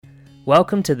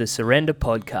Welcome to the Surrender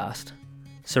podcast.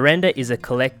 Surrender is a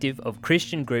collective of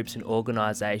Christian groups and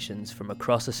organisations from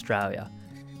across Australia.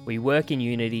 We work in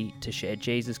unity to share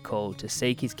Jesus' call to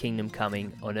seek his kingdom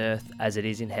coming on earth as it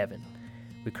is in heaven.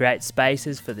 We create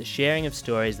spaces for the sharing of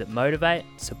stories that motivate,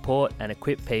 support and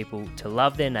equip people to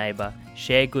love their neighbour,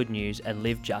 share good news and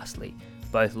live justly,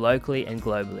 both locally and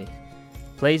globally.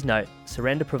 Please note,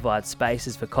 Surrender provides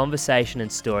spaces for conversation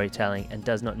and storytelling and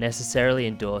does not necessarily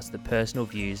endorse the personal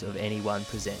views of any one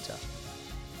presenter.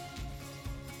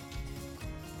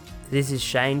 This is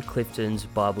Shane Clifton's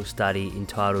Bible study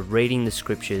entitled Reading the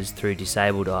Scriptures Through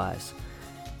Disabled Eyes.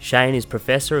 Shane is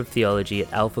Professor of Theology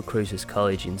at Alpha Crucis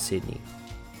College in Sydney.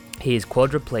 He is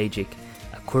quadriplegic,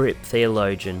 a quirip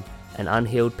theologian, an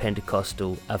unhealed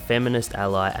Pentecostal, a feminist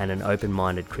ally and an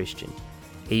open-minded Christian.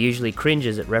 He usually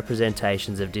cringes at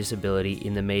representations of disability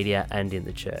in the media and in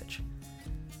the church.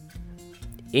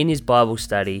 In his Bible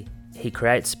study, he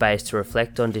creates space to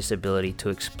reflect on disability, to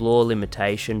explore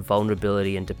limitation,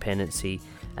 vulnerability and dependency,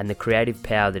 and the creative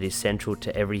power that is central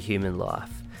to every human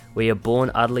life. We are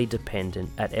born utterly dependent.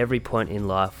 At every point in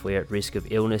life, we are at risk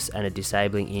of illness and a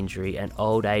disabling injury, and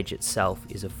old age itself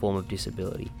is a form of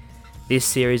disability. This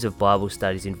series of Bible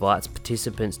studies invites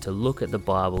participants to look at the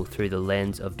Bible through the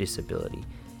lens of disability.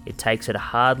 It takes a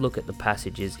hard look at the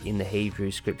passages in the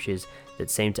Hebrew scriptures that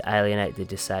seem to alienate the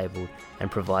disabled and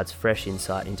provides fresh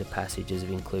insight into passages of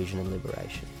inclusion and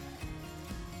liberation.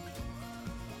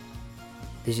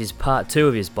 This is part 2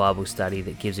 of his Bible study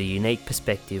that gives a unique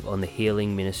perspective on the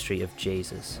healing ministry of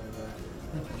Jesus.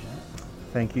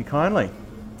 Thank you kindly.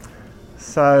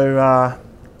 So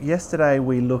yesterday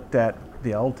we looked at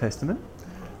the Old Testament,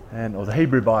 or the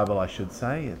Hebrew Bible I should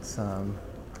say. It's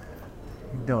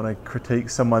you don't want to critique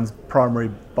someone's primary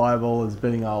Bible as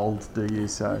being old, do you?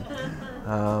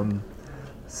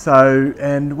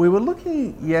 And we were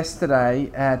looking yesterday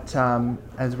at,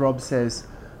 as Rob says,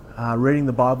 reading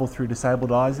the Bible through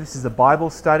disabled eyes. This is a Bible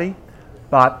study,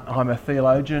 but I'm a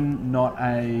theologian, not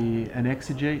an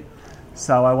exegete,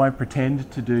 so I won't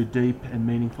pretend to do deep and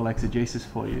meaningful exegesis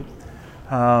for you.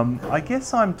 I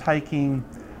guess I'm taking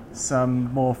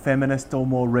some more feminist or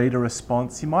more reader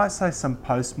response. You might say some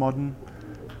postmodern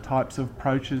types of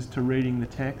approaches to reading the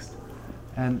text,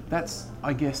 and that's,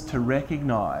 I guess, to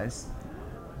recognise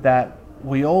that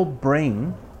we all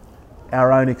bring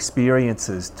our own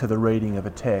experiences to the reading of a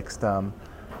text, and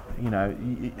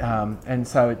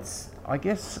so it's, I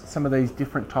guess, some of these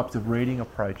different types of reading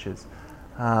approaches.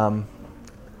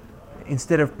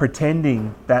 Instead of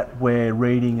pretending that we're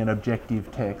reading an objective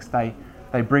text, they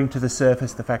bring to the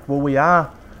surface the fact, well, we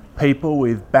are people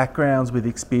with backgrounds, with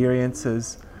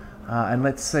experiences, and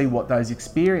let's see what those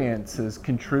experiences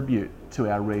contribute to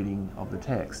our reading of the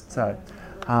text. So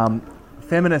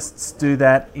feminists do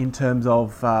that in terms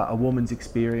of a woman's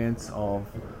experience of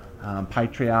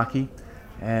patriarchy,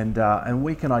 and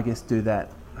we can, I guess, do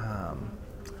that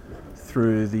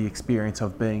through the experience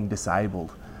of being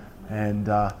disabled. And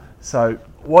so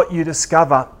what you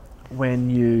discover when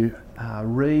you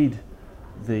read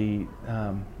the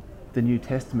New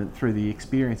Testament through the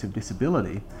experience of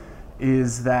disability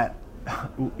is that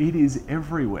it is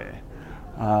everywhere.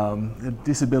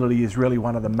 Disability is really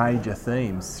one of the major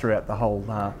themes throughout the whole,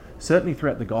 certainly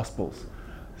throughout the Gospels.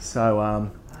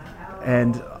 So,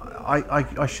 and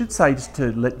I should say, just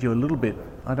to let you a little bit,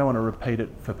 I don't want to repeat it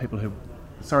for people who,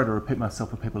 sorry to repeat myself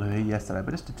for people who were here yesterday,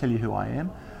 but just to tell you who I am.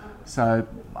 So,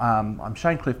 I'm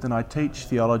Shane Clifton. I teach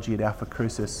theology at Alpha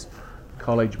Crucis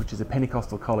College, which is a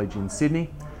Pentecostal college in Sydney,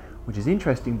 which is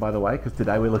interesting, by the way, because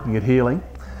today we're looking at healing.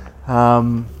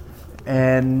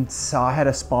 And so I had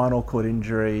a spinal cord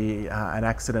injury, an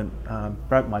accident,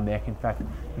 broke my neck. In fact,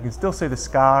 you can still see the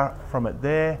scar from it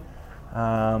there,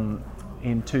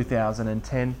 in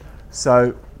 2010.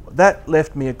 So that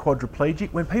left me a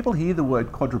quadriplegic. When people hear the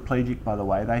word quadriplegic, by the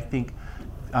way, they think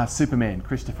Superman,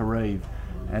 Christopher Reeve,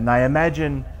 and they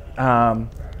imagine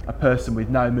a person with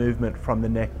no movement from the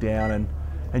neck down,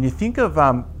 and you think of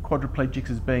quadriplegics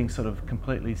as being sort of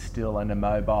completely still and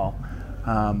immobile.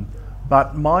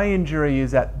 But my injury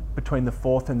is at between the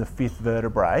 4th and the 5th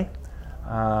vertebrae.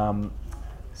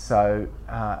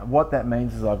 What that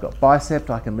means is I've got bicep,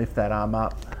 I can lift that arm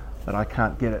up, but I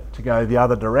can't get it to go the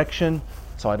other direction,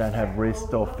 so I don't have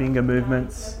wrist or finger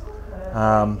movements.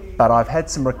 But I've had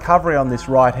some recovery on this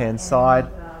right-hand side,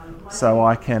 so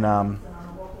I can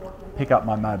pick up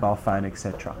my mobile phone,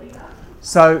 etc.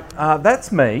 So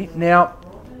that's me. Now,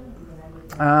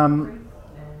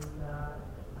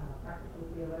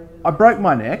 I broke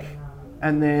my neck,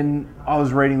 and then I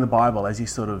was reading the Bible, as you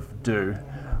sort of do.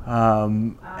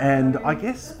 And I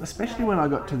guess, especially when I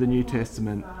got to the New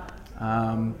Testament,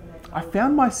 I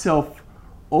found myself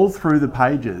all through the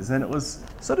pages, and it was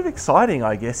sort of exciting,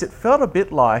 I guess. It felt a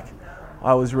bit like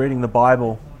I was reading the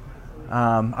Bible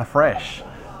afresh.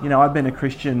 You know, I've been a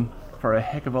Christian for a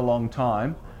heck of a long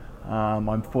time.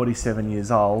 I'm 47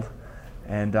 years old,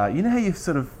 and you know how you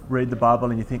sort of read the Bible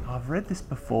and you think, oh, I've read this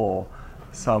before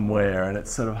somewhere, and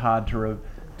it's sort of hard to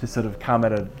sort of come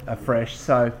at it afresh.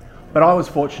 So, but I was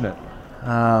fortunate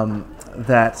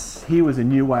that here was a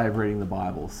new way of reading the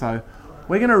Bible. So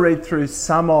we're going to read through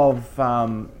some of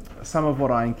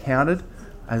what I encountered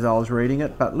as I was reading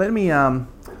it. But let me,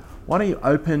 why don't you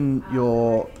open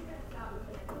your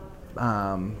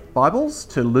Bibles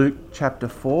to Luke chapter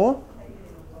 4.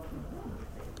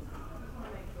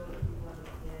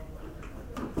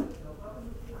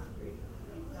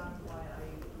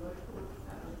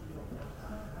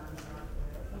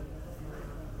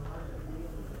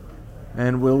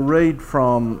 And we'll read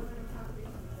from,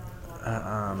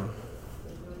 I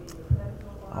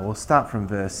will start from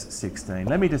verse 16.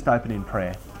 Let me just open in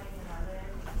prayer.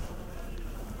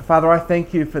 Father, I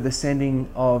thank you for the sending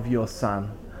of your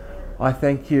Son. I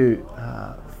thank you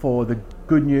for the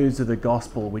good news of the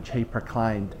gospel which he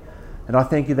proclaimed. And I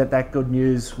thank you that that good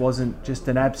news wasn't just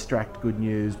an abstract good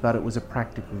news, but it was a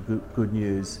practical good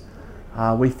news.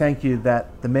 We thank you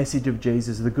that the message of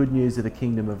Jesus, the good news of the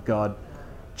kingdom of God,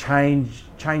 change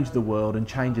the world and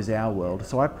changes our world.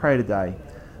 So I pray today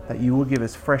that you will give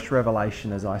us fresh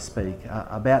revelation as I speak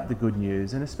about the good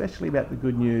news, and especially about the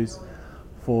good news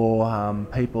for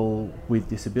people with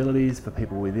disabilities, for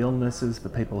people with illnesses, for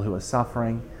people who are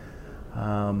suffering.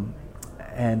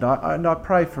 And I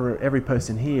pray for every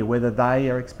person here, whether they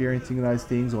are experiencing those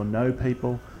things or know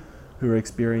people who are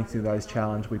experiencing those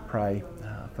challenges. We pray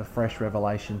for fresh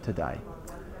revelation today.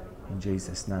 In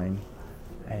Jesus' name,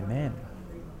 amen.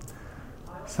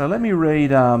 So let me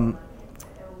read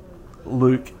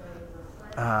Luke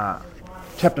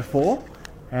chapter 4.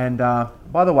 And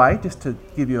by the way, just to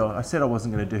give you, I said I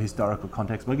wasn't going to do historical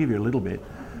context, but I'll give you a little bit.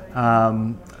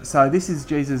 So this is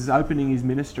Jesus opening his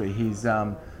ministry. He's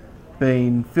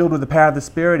been filled with the power of the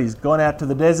Spirit. He's gone out to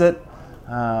the desert,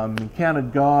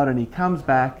 encountered God, and he comes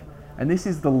back. And this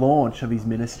is the launch of his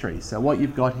ministry. So what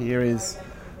you've got here is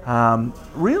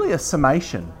really a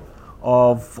summation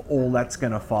of all that's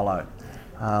going to follow.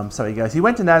 So he goes, he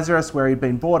went to Nazareth where he'd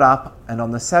been brought up, and on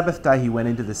the Sabbath day he went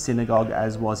into the synagogue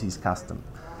as was his custom.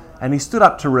 And he stood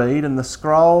up to read, and the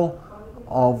scroll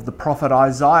of the prophet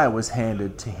Isaiah was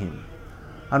handed to him.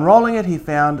 Unrolling it, he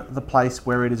found the place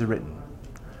where it is written,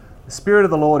 "The Spirit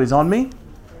of the Lord is on me,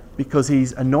 because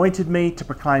he's anointed me to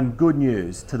proclaim good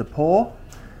news to the poor.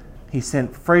 He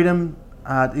sent me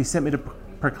to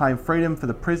proclaim freedom for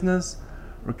the prisoners,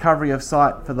 recovery of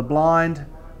sight for the blind,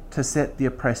 to set the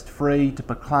oppressed free, to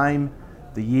proclaim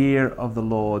the year of the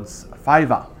Lord's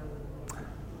favour."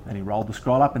 And he rolled the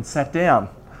scroll up and sat down.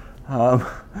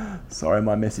 Sorry,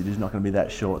 my message is not going to be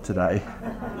that short today.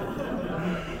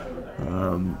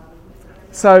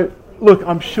 So, look,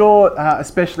 I'm sure,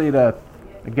 especially at a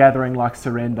gathering like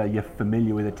Surrender, you're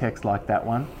familiar with a text like that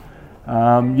one.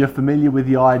 You're familiar with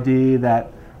the idea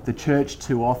that the church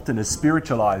too often has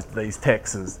spiritualised these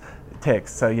texts.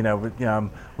 So, you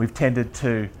know, we've tended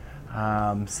to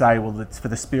say, well, it's for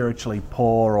the spiritually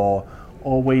poor,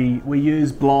 or we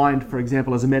use blind, for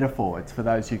example, as a metaphor. It's for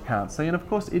those who can't see. And of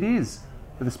course it is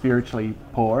for the spiritually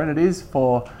poor, and it is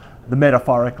for the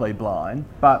metaphorically blind,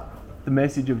 but the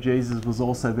message of Jesus was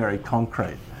also very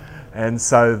concrete. And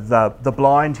so the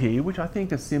blind here, which I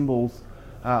think are symbols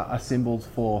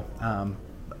for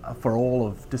all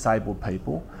of disabled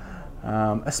people,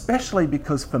 especially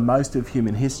because for most of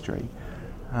human history,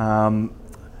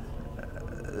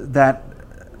 that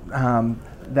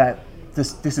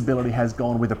this disability has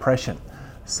gone with oppression.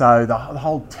 So the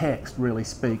whole text really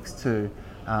speaks to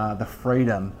the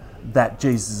freedom that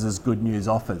Jesus' good news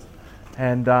offers.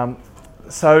 And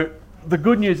so the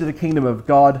good news of the kingdom of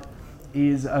God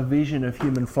is a vision of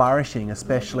human flourishing,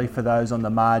 especially for those on the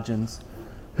margins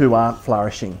who aren't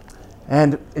flourishing.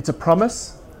 And it's a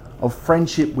promise of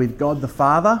friendship with God the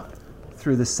Father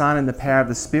through the Son and the power of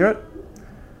the Spirit.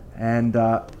 And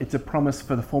it's a promise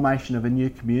for the formation of a new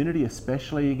community,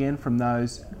 especially again from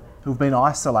those who've been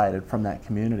isolated from that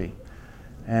community.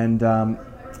 And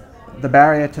the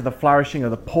barrier to the flourishing of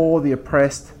the poor, the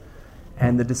oppressed,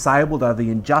 and the disabled are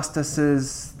the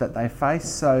injustices that they face.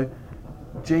 So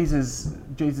Jesus'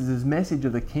 message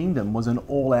of the kingdom was an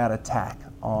all-out attack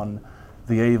on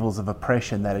the evils of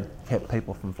oppression that had kept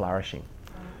people from flourishing.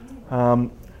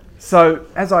 So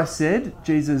as I said,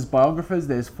 Jesus' biographers,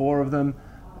 there's 4 of them.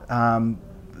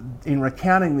 In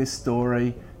recounting this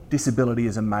story, disability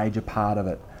is a major part of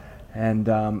it. And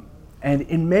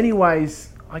in many ways,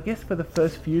 I guess for the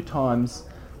first few times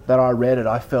that I read it,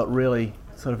 I felt really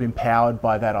sort of empowered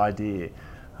by that idea.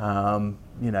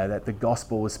 That the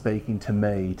gospel was speaking to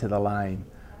me, to the lame,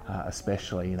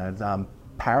 especially.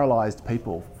 Paralysed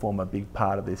people form a big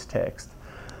part of this text.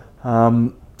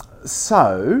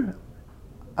 So,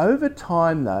 over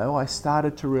time though, I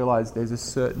started to realise there's a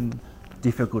certain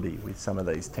difficulty with some of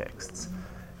these texts.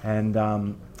 And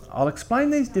I'll explain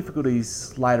these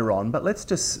difficulties later on, but let's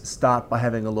just start by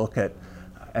having a look at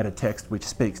a text which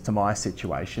speaks to my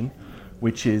situation,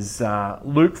 which is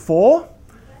Luke 4.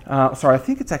 I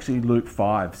think it's actually Luke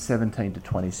 5, 17 to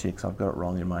 26. I've got it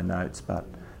wrong in my notes, but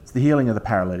it's the healing of the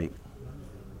paralytic.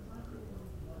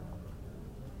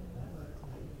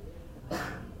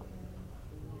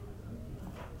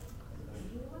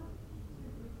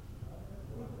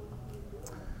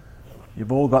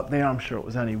 You've all got there. I'm sure it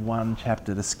was only one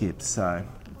chapter to skip. So,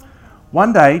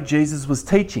 one day Jesus was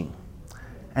teaching,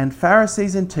 and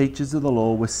Pharisees and teachers of the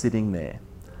law were sitting there.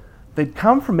 They'd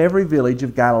come from every village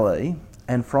of Galilee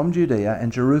and from Judea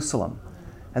and Jerusalem,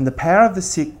 and the power of the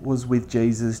sick was with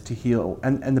Jesus to heal,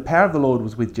 and the power of the Lord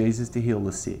was with Jesus to heal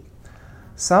the sick.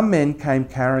 Some men came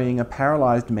carrying a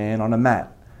paralysed man on a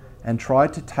mat and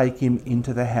tried to take him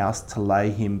into the house to lay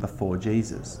him before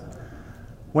Jesus.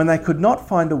 When they could not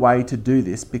find a way to do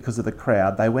this because of the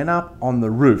crowd, they went up on the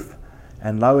roof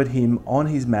and lowered him on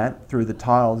his mat through the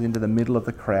tiles into the middle of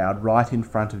the crowd, right in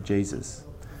front of Jesus.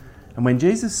 And when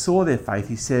Jesus saw their faith,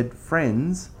 he said,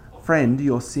 Friend,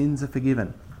 your sins are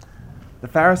forgiven." The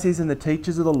Pharisees and the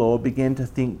teachers of the law began to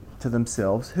think to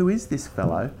themselves, "Who is this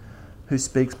fellow who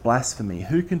speaks blasphemy?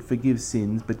 Who can forgive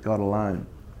sins but God alone?"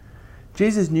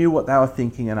 Jesus knew what they were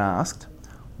thinking and asked,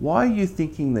 "Why are you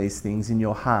thinking these things in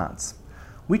your hearts?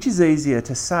 Which is easier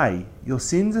to say, 'Your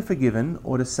sins are forgiven,'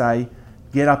 or to say,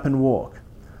 'Get up and walk'?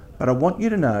 But I want you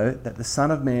to know that the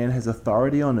Son of Man has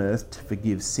authority on earth to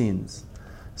forgive sins."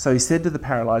 So he said to the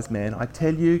paralysed man, "I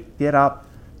tell you, get up,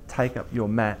 take up your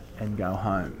mat and go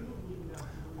home."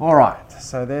 All right,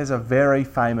 so there's a very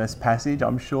famous passage.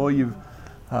 I'm sure you've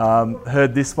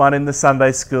heard this one in the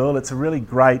Sunday school. It's a really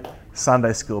great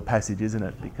Sunday school passage, isn't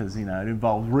it? Because, it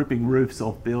involves ripping roofs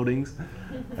off buildings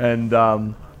and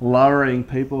lowering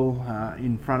people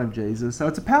in front of Jesus. So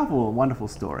it's a powerful and wonderful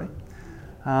story.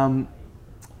 And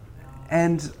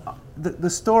the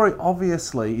story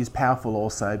obviously is powerful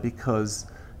also because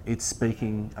it's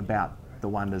speaking about the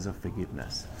wonders of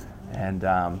forgiveness. And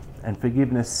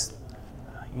forgiveness,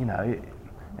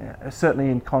 certainly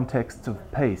in context of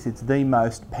peace, it's the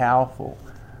most powerful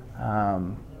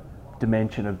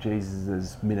dimension of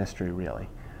Jesus' ministry, really.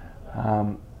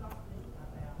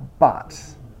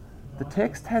 But the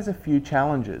text has a few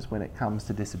challenges when it comes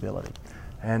to disability.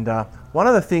 And one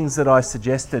of the things that I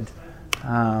suggested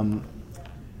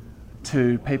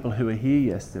to people who were here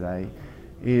yesterday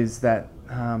is that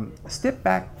step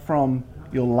back from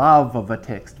your love of a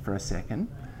text for a second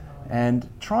and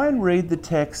try and read the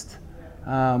text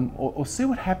or see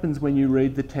what happens when you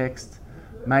read the text,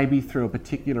 maybe through a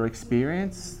particular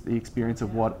experience, the experience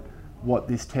of what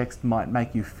this text might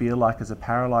make you feel like as a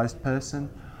paralysed person,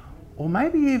 or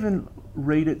maybe even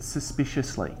read it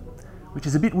suspiciously, which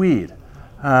is a bit weird.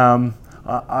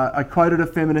 I quoted a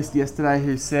feminist yesterday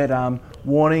who said,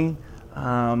 warning,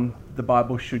 the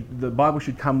Bible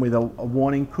should come with a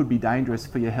warning, could be dangerous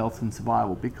for your health and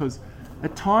survival, because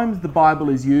at times the Bible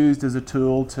is used as a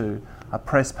tool to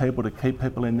oppress people, to keep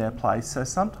people in their place. So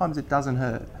sometimes it doesn't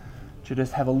hurt to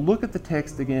just have a look at the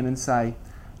text again and say,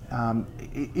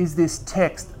 is this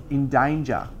text in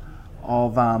danger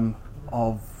of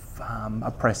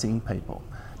oppressing people?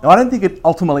 Now, I don't think it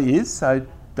ultimately is, so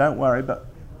don't worry, but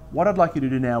what I'd like you to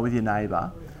do now with your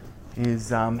neighbour is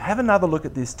have another look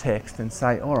at this text and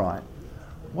say, all right,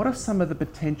 what are some of the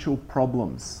potential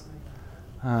problems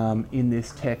in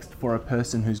this text for a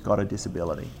person who's got a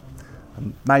disability?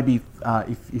 Maybe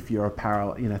if you're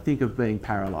think of being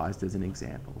paralysed as an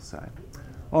example. So,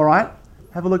 all right,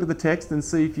 have a look at the text and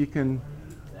see if you can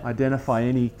identify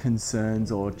any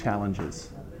concerns or challenges.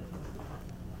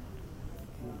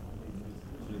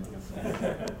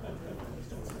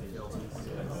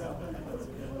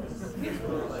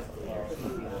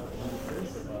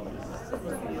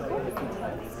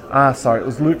 It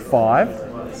was Luke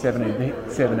 5, 17,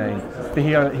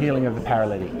 the healing of the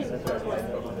paralytic.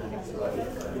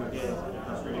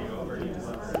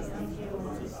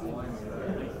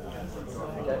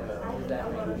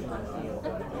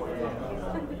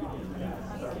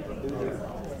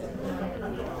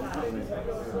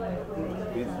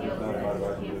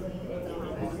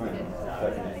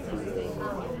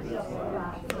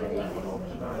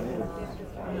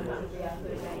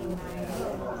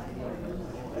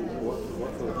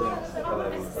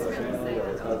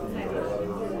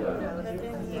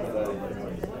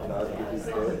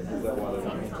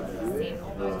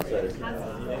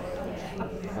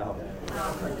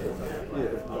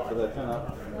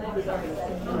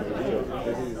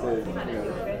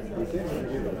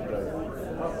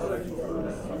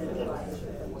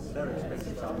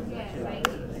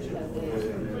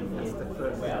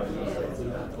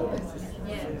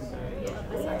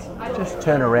 Just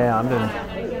turn around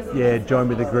and join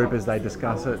with the group as they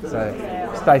discuss it. So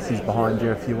Stacey's behind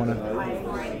you if you want to.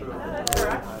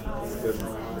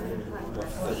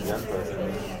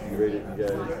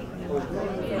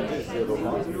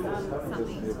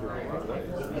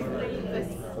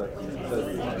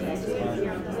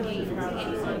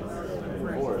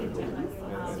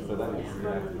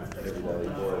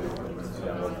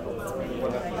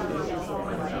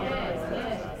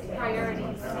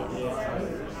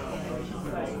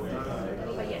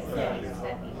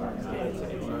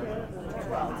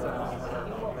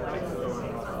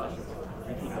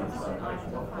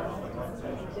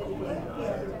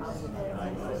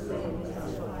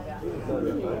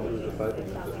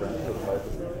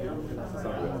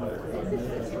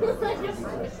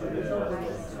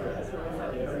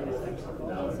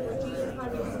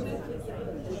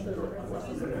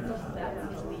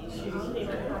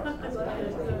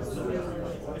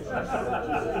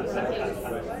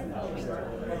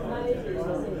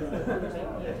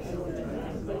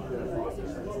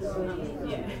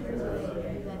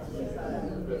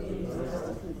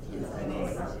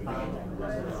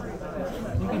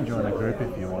 You can join a group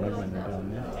if you wanted when they're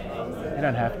doing this. You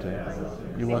don't have to.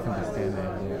 You're welcome to stand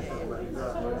there.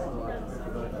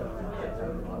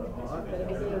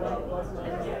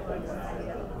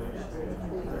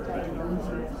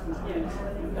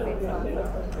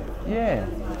 Yeah.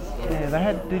 Yeah, they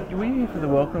had. Were you here for the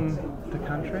Welcome to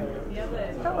Country?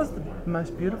 That was the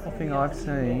most beautiful thing I've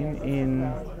seen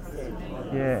in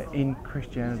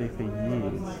Christianity for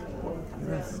years. It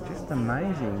was just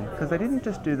amazing because they didn't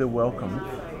just do the welcome;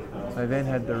 they then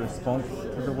had the response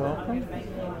to the welcome,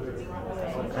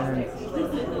 and it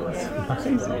was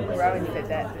amazing. Rowan said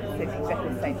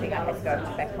exactly the same thing. I had to go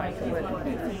back home to work.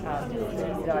 He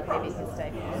said I'd never even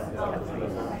stayed in the country.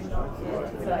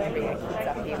 So I bring our kids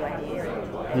up here one year.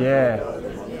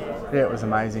 Yeah, it was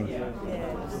amazing.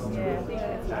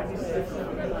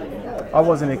 I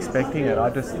wasn't expecting it. I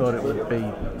just thought it would be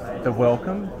the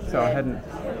welcome. So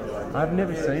I've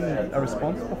never seen a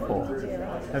response before.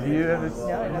 Have you ever?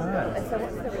 No. And so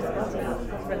what's the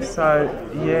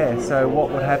response? So what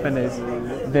would happen is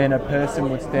then a person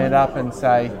would stand up and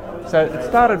say, so it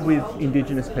started with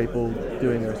Indigenous people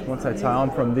doing the response. They'd say,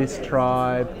 I'm from this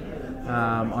tribe.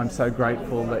 I'm so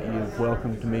grateful that you've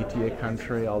welcomed me to your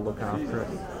country. I'll look after it.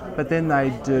 But then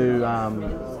they'd do,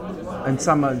 and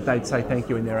they'd say thank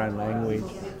you in their own language.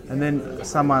 And then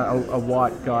a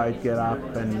white guy would get up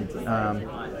and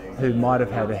who might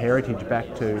have had a heritage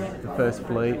back to the First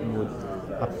Fleet and would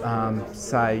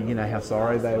say, how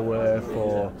sorry they were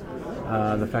for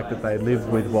the fact that they lived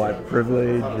with white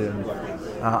privilege. And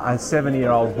a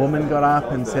 70-year-old woman got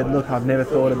up and said, look, I've never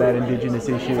thought about Indigenous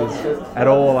issues at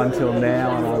all until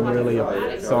now, and I'm really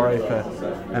sorry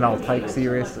and I'll take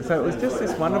seriously. So it was just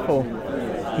this wonderful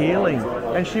healing,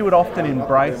 and she would often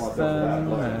embrace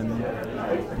them, and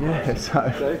so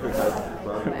it was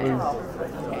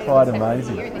quite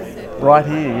amazing. Right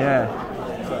here, yeah.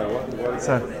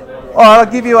 So, all right,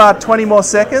 I'll give you 20 more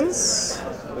seconds.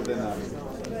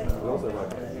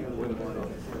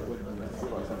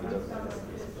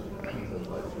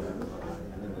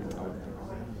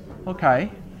 Okay.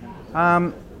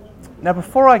 Now,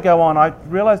 before I go on, I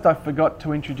realised I forgot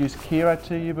to introduce Kira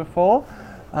to you before.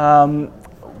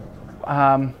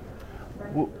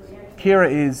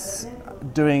 Kira is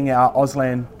doing our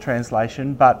Auslan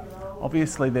translation, but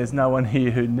obviously there's no one here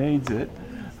who needs it.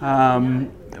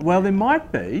 Well, there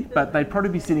might be, but they'd probably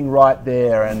be sitting right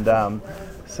there, and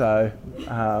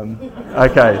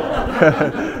okay.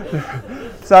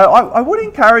 So I would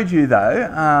encourage you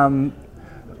though,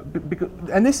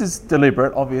 and this is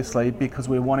deliberate, obviously, because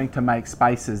we're wanting to make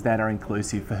spaces that are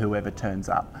inclusive for whoever turns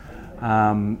up.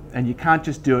 And you can't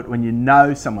just do it when you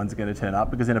know someone's going to turn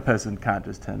up, because then a person can't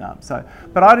just turn up. So,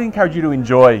 but I'd encourage you to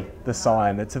enjoy the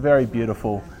sign. It's a very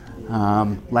beautiful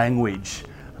language,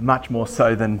 much more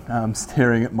so than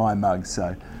staring at my mug.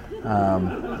 So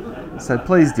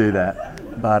please do that.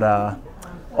 But all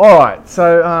right.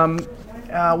 So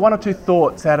one or two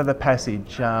thoughts out of the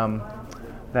passage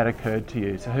that occurred to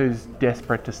you. So who's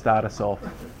desperate to start us off?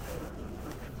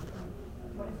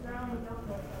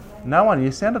 No one.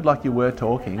 You sounded like you were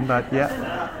talking, but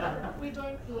yeah. We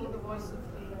don't hear the voice of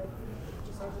the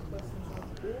disabled person.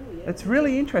 It's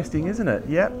really interesting, isn't it?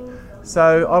 Yep.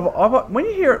 So when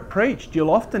you hear it preached,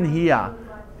 you'll often hear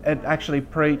it actually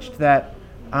preached that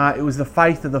it was the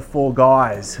faith of the four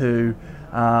guys who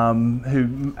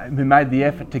made the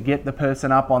effort to get the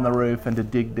person up on the roof and to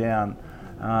dig down.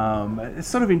 It's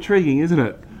sort of intriguing, isn't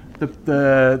it?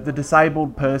 The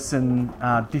disabled person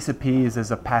disappears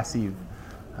as a passive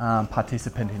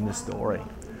participant in the story.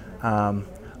 I'm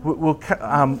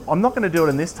not going to do it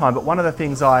in this time, but one of the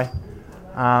things I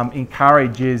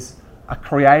encourage is a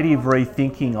creative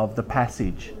rethinking of the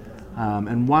passage.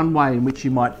 And one way in which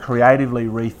you might creatively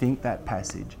rethink that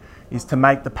passage is to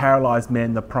make the paralysed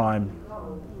man the prime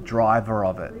driver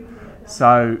of it.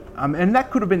 So, and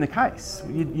that could have been the case.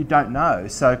 You don't know,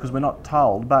 so because we're not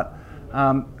told. But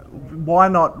why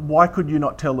not? Why could you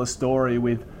not tell the story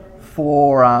with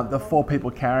the four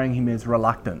people carrying him as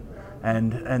reluctant,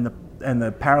 and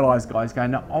the paralysed guy's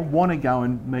going, no, I want to go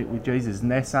and meet with Jesus,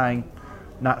 and they're saying,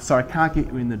 no, sorry, I can't get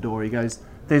you in the door. He goes,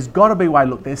 there's got to be a way.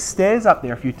 Look, there's stairs up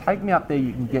there. If you take me up there,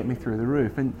 you can get me through the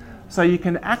roof. And so you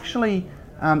can actually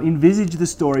envisage the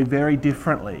story very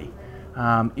differently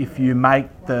if you make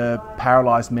the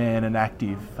paralysed man an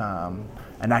active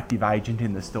agent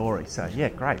in the story. So yeah,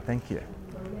 great, thank you.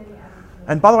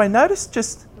 And by the way, notice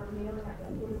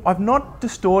I've not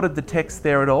distorted the text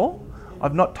there at all.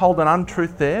 I've not told an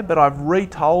untruth there, but I've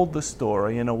retold the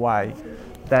story in a way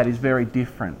that is very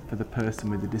different for the person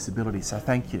with the disability. So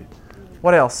thank you.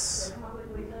 What else?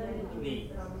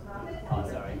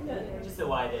 Just the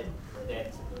way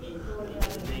that the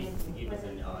forgiveness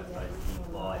and I suppose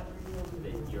implied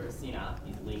that you're a sinner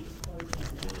is linked to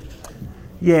disability.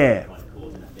 Yeah.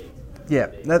 Cause and effect. Yeah.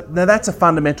 Now that's a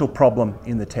fundamental problem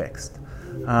in the text.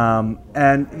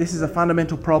 And this is a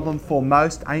fundamental problem for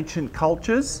most ancient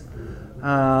cultures.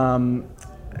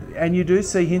 And you do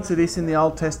see hints of this in the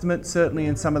Old Testament, certainly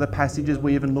in some of the passages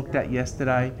we even looked at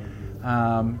yesterday.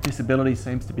 Disability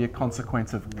seems to be a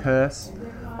consequence of curse.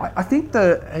 I think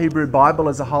the Hebrew Bible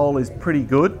as a whole is pretty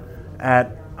good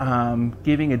at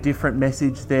giving a different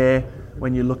message there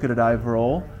when you look at it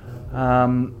overall.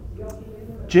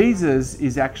 Jesus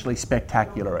is actually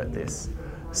spectacular at this.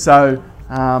 So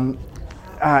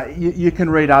you can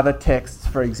read other texts,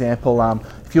 for example,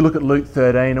 if you look at Luke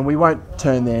 13, and we won't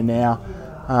turn there now,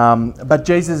 but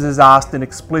Jesus has asked an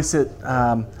explicit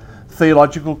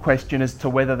theological question as to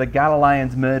whether the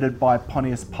Galileans murdered by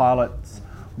Pontius Pilate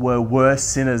were worse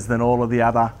sinners than all of the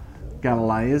other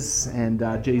Galileans, and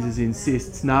Jesus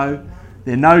insists, no,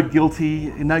 they're no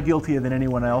guiltier than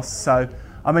anyone else. So,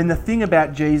 I mean, the thing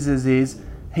about Jesus is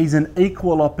he's an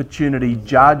equal opportunity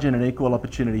judge and an equal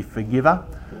opportunity forgiver.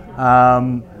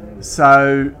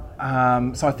 So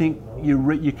I think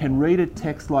you can read a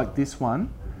text like this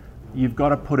one. You've got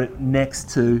to put it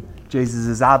next to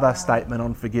Jesus' other statement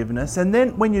on forgiveness. And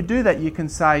then when you do that, you can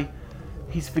say,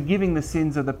 he's forgiving the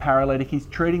sins of the paralytic. He's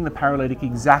treating the paralytic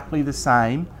exactly the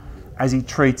same as he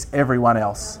treats everyone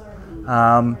else.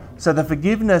 So the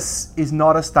forgiveness is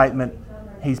not a statement,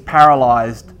 he's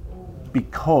paralysed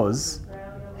because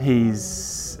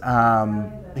he's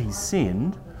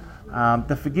sinned.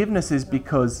 The forgiveness is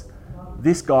because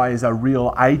this guy is a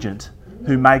real agent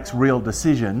who makes real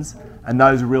decisions, and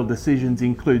those real decisions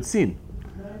include sin.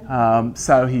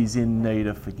 So he's in need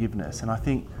of forgiveness. And I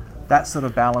think that sort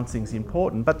of balancing is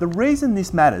important. But the reason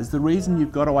this matters, the reason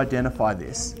you've got to identify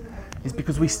this, is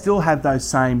because we still have those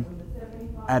same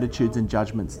attitudes and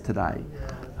judgments today.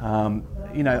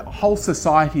 Whole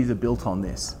societies are built on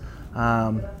this.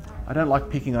 I don't like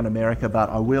picking on America, but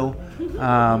I will,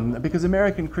 because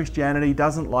American Christianity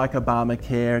doesn't like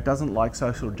Obamacare, it doesn't like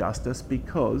social justice,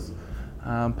 because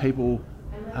people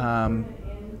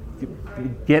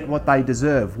get what they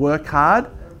deserve. Work hard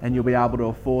and you'll be able to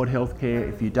afford healthcare.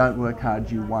 If you don't work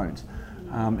hard, you won't.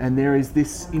 And there is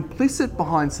this implicit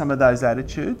behind some of those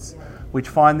attitudes, which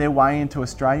find their way into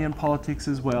Australian politics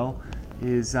as well,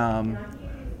 is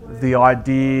the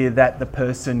idea that the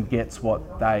person gets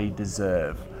what they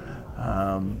deserve.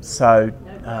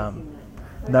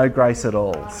 No grace at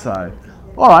all. So,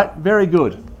 all right, very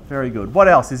good, very good. What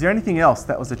else? Is there anything else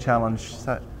that was a challenge?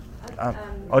 So,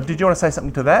 or did you want to say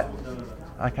something to that?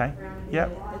 Okay.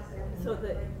 Yep. So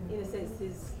that, in a sense,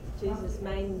 Jesus'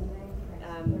 main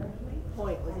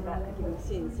point was about forgiving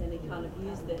sins, and he kind of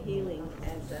used the healing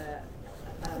as a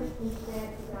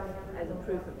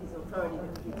proof of his authority to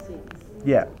forgive sins.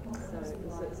 Yeah.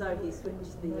 So he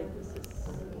switched the emphasis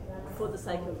for the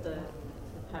sake of the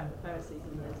Pharisees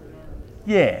and those around.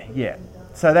 Yeah.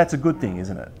 So that's a good thing,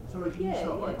 isn't it? So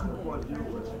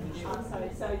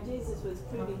Jesus was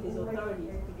proving his authority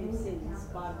to forgive sins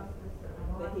by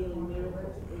the healing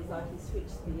miracle. It's like he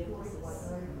switched the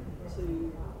emphasis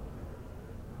to,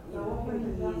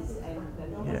 is, and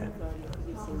the Yeah. authority to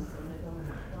forgive sins.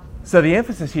 So the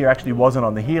emphasis here actually wasn't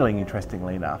on the healing,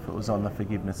 interestingly enough. It was on the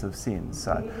forgiveness of sins.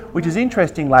 So, which is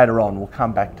interesting later on. We'll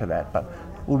come back to that. But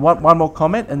we'll want one more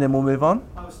comment and then we'll move on.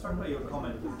 I was struck by your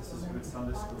comment that this is a good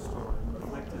Sunday school story, and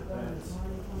reflected that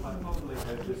I probably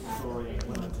heard this story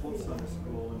when I taught Sunday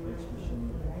school and preached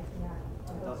mission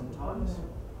a dozen times.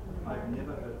 I've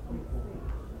never heard it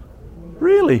before.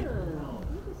 Really?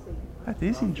 That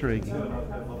is intriguing. And I've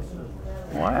heard lots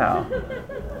of Wow.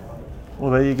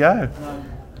 Well, there you go.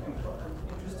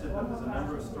 interested that there's a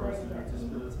number of stories about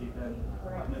disability that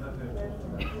I've never heard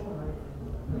talked about.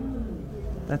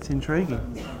 That's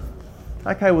intriguing.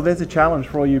 Okay, well, there's a challenge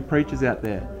for all you preachers out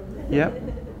there. Yep. It's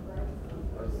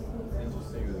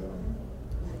interesting that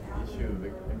the issue of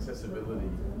accessibility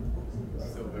is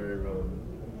still very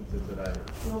relevant to today.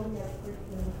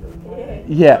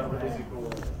 Yeah. Physical,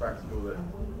 practical, that,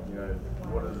 you know,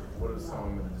 what does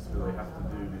someone with a disability have to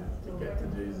do to get to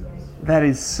Jesus? That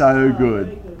is so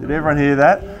good. Did everyone hear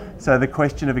that? So the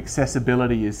question of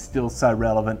accessibility is still so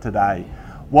relevant today.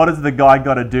 What has the guy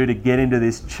got to do to get into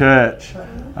this church?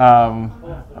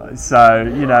 So,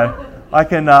 you know,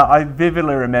 I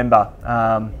vividly remember,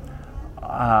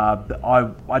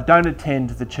 I don't attend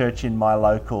the church in my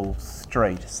local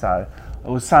street. So it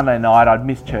was Sunday night, I'd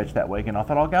missed church that week, and I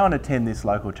thought I'll go and attend this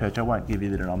local church. I won't give you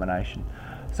the denomination.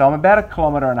 So I'm about 1.5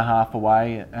 kilometres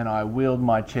away, and I wheeled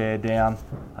my chair down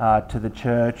to the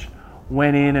church,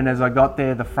 went in, and as I got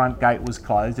there, the front gate was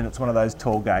closed, and it's one of those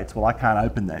tall gates. Well, I can't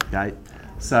open that gate.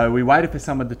 So we waited for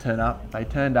someone to turn up. They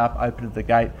turned up, opened the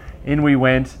gate, in we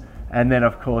went, and then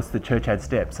of course the church had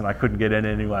steps and I couldn't get in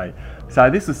anyway. So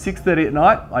this was 6:30 at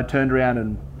night. I turned around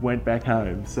and went back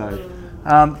home. So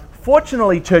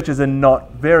fortunately,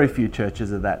 very few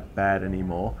churches are that bad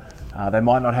anymore. They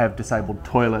might not have disabled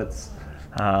toilets,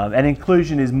 and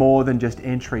inclusion is more than just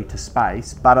entry to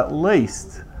space, but at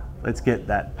least let's get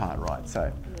that part right.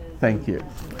 So thank you.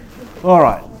 All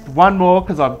right, one more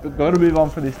because I've got to move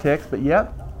on from this text, but yeah.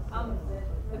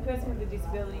 The person with a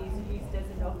disability is used as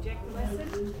an object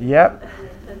lesson. Yep.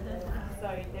 So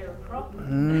they're a prop.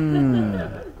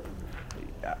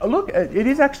 Look, it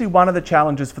is actually one of the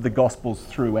challenges for the Gospels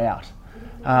throughout.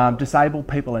 Disabled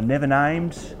people are never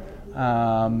named,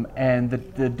 and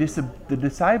the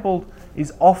disabled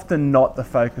is often not the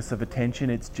focus of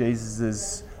attention. It's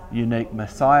Jesus' unique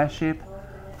messiahship,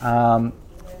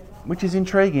 which is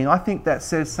intriguing. I think that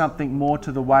says something more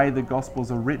to the way the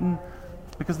Gospels are written,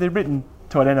 because they're written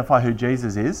to identify who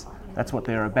Jesus is. That's what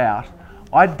they're about.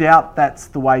 I doubt that's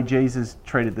the way Jesus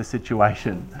treated the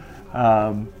situation.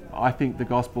 I think the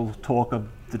Gospels talk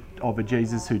of a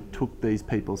Jesus who took these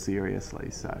people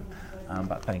seriously. So,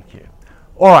 but thank you.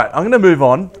 All right, I'm going to move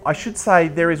on. I should say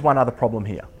there is one other problem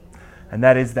here, and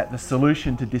that is that the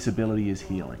solution to disability is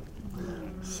healing.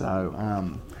 So,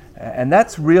 and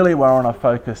that's really where I want to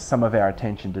focus some of our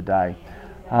attention today,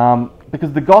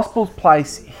 because the Gospels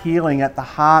place healing at the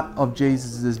heart of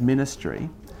Jesus' ministry,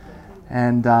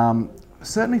 and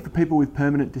certainly for people with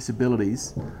permanent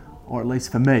disabilities, or at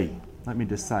least for me, let me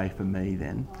just say for me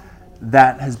then,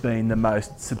 that has been the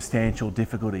most substantial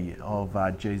difficulty of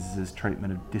Jesus'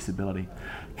 treatment of disability.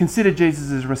 Consider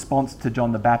Jesus' response to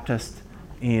John the Baptist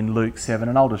in Luke 7,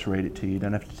 and I'll just read it to you, you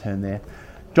don't have to turn there.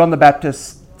 John the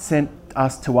Baptist sent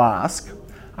us to ask,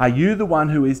 "Are you the one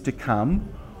who is to come,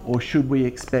 or should we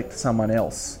expect someone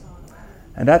else?"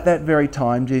 And at that very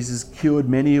time, Jesus cured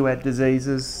many who had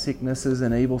diseases, sicknesses,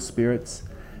 and evil spirits,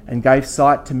 and gave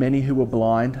sight to many who were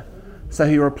blind. So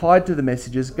he replied to the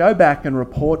messengers, "Go back and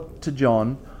report to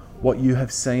John what you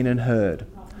have seen and heard.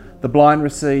 The blind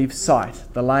receive sight,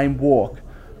 the lame walk,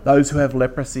 those who have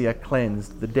leprosy are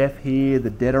cleansed, the deaf hear, the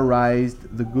dead are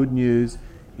raised, the good news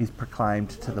is proclaimed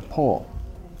to the poor."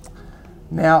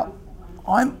 Now,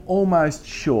 I'm almost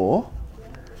sure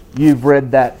you've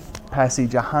read that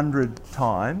passage 100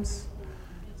 times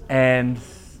and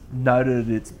noted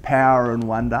its power and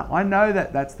wonder. I know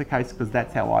that that's the case because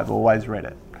that's how I've always read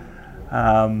it.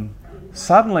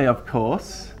 Suddenly, of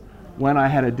course, when I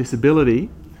had a disability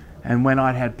and when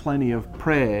I'd had plenty of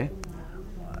prayer,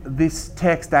 this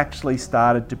text actually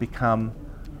started to become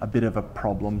a bit of a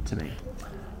problem to me.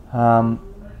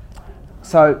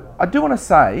 So I do want to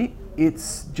say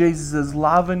it's Jesus'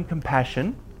 love and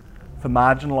compassion for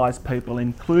marginalised people,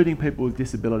 including people with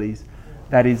disabilities,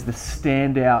 that is the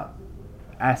standout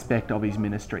aspect of his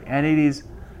ministry. And it is,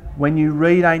 when you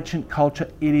read ancient culture,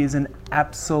 it is an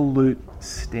absolute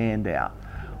standout.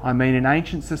 I mean, in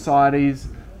ancient societies,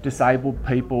 disabled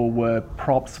people were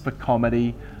props for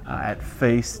comedy at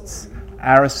feasts.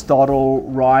 Aristotle,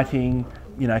 writing,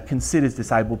 considers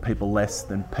disabled people less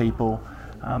than people.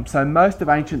 So most of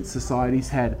ancient societies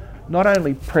had not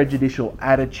only prejudicial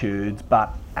attitudes,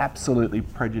 but absolutely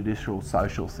prejudicial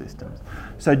social systems.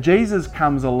 So Jesus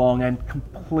comes along and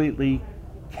completely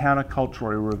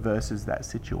counterculturally reverses that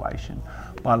situation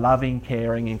by loving,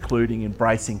 caring, including,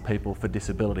 embracing people for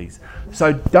disabilities.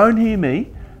 So don't hear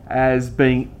me as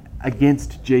being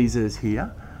against Jesus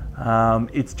here.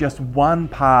 It's just one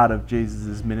part of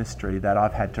Jesus' ministry that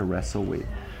I've had to wrestle with.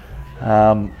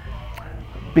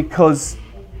 Because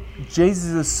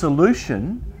Jesus'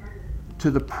 solution to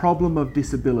the problem of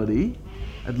disability,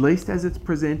 at least as it's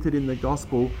presented in the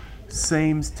gospel,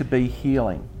 seems to be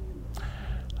healing.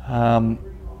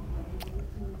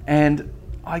 And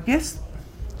I guess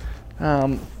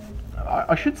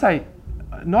I should say,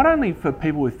 not only for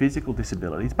people with physical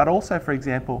disabilities, but also, for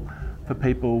example, for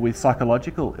people with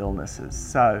psychological illnesses.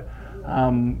 So,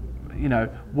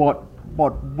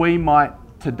 what we might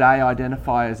today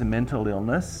identify as a mental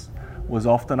illness was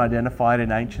often identified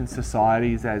in ancient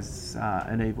societies as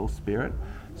an evil spirit.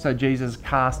 So Jesus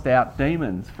cast out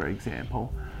demons, for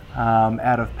example,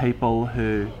 out of people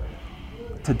who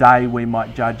today we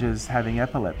might judge as having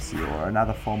epilepsy or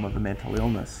another form of a mental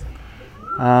illness.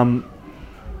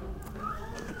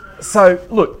 So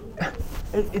look,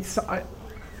 it's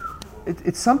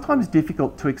sometimes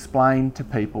difficult to explain to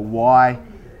people why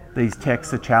these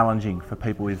texts are challenging for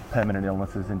people with permanent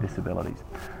illnesses and disabilities.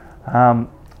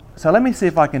 So let me see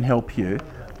if I can help you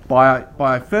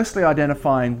by firstly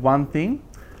identifying one thing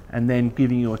and then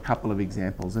giving you a couple of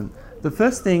examples. And the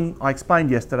first thing I explained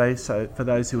yesterday, so for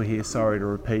those who are here, sorry to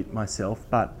repeat myself,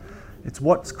 but it's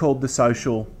what's called the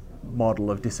social model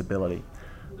of disability.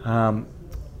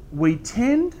 We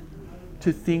tend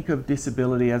to think of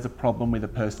disability as a problem with a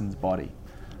person's body,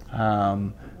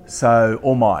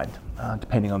 or mind,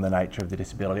 depending on the nature of the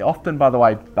disability. Often, by the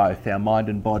way, both our mind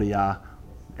and body our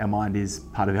mind is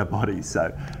part of our body,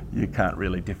 so you can't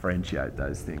really differentiate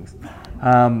those things.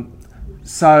 I'm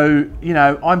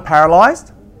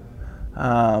paralysed.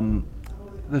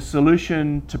 The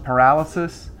solution to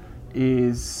paralysis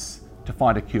is to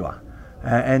find a cure.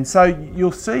 And so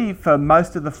you'll see for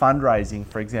most of the fundraising,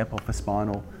 for example, for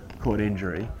spinal cord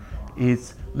injury,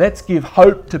 is let's give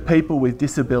hope to people with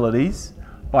disabilities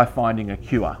by finding a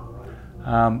cure.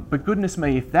 But goodness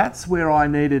me, if that's where I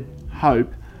needed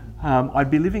hope, I'd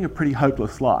be living a pretty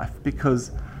hopeless life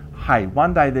because, hey,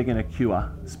 one day they're going to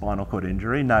cure spinal cord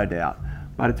injury, no doubt,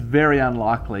 but it's very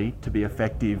unlikely to be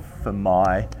effective for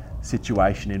my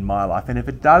situation in my life. And if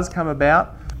it does come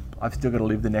about, I've still got to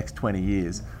live the next 20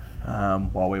 years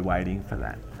while we're waiting for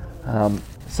that.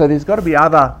 So there's got to be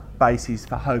other bases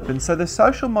for hope. And so the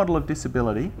social model of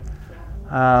disability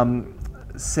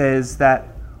says that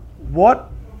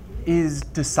what is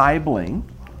disabling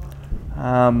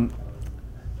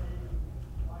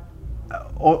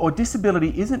or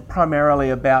disability isn't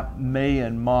primarily about me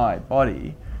and my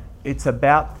body. It's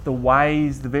about the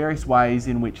various ways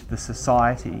in which the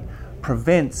society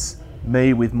prevents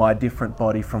me with my different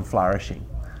body from flourishing.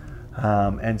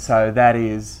 And so that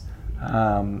is,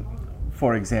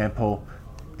 for example,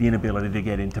 the inability to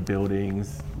get into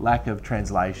buildings, lack of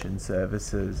translation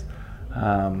services,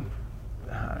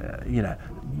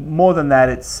 more than that,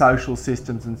 it's social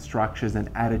systems and structures and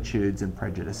attitudes and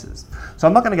prejudices. So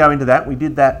I'm not going to go into that. We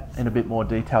did that in a bit more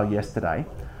detail yesterday.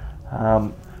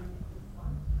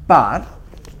 But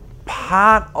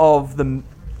part of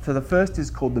so the first is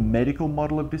called the medical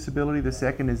model of disability. The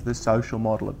second is the social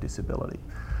model of disability.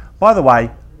 By the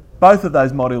way, both of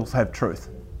those models have truth.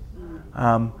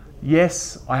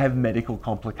 Yes, I have medical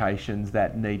complications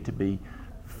that need to be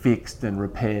fixed and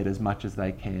repaired as much as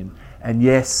they can. And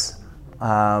yes,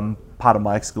 part of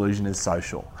my exclusion is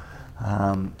social.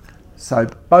 So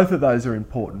both of those are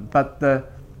important. But the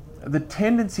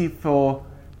tendency for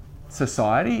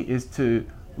society is to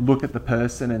look at the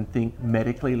person and think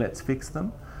medically, let's fix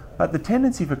them. But the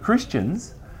tendency for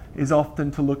Christians is often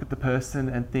to look at the person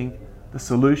and think the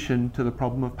solution to the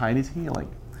problem of pain is healing.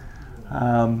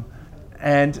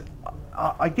 And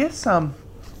I guess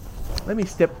let me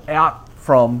step out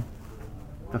from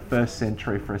the first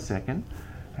century for a second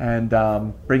and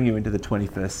bring you into the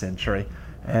 21st century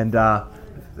and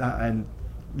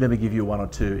let me give you one or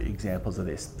two examples of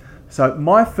this. So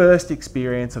my first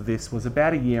experience of this was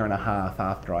about 1.5 years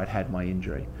after I'd had my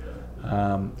injury.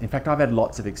 In fact, I've had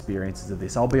lots of experiences of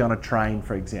this. I'll be on a train,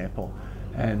 for example,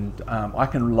 and I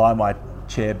can lie my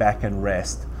chair back and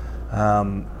rest,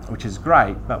 which is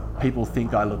great, but people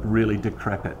think I look really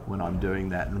decrepit when I'm doing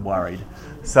that and worried.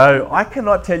 So I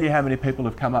cannot tell you how many people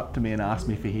have come up to me and asked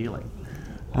me for healing.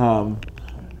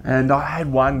 And I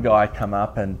had one guy come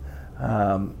up and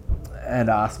and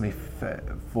asked me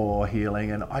for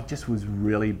healing, and I just was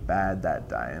really bad that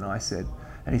day. And I said,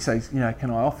 and he says, you know, can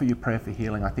I offer you prayer for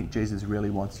healing? I think Jesus really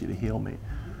wants you to heal me.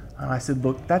 And I said,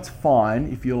 look, that's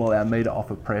fine if you'll allow me to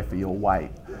offer prayer for your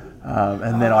weight.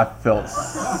 And then I felt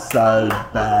so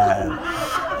bad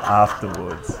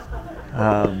afterwards.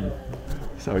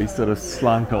 So he sort of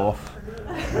slunk off,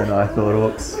 and I thought,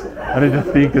 oops, I need to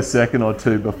think a second or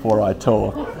two before I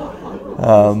talk.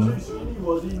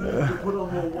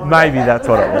 Maybe that's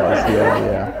what it was,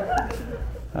 yeah.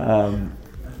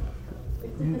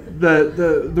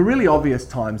 The really obvious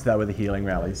times, though, were the healing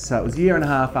rallies. So it was a year and a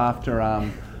half after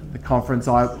the conference.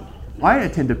 I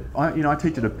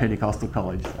teach at a Pentecostal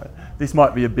college, so this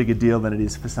might be a bigger deal than it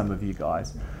is for some of you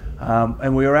guys.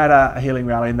 And we were at a healing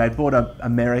rally, and they'd brought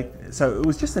so it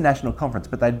was just a national conference,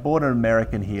 but they'd brought an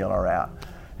American healer out.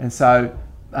 And so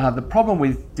the problem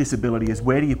with disability is,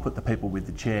 where do you put the people with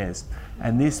the chairs?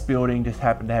 And this building just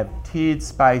happened to have tiered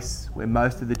space where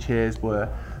most of the chairs were,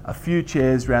 a few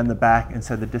chairs around the back, and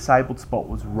so the disabled spot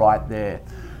was right there.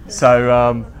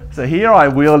 So here I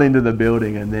wheel into the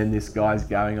building, and then this guy's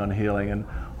going on healing, and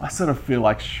I sort of feel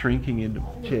like shrinking into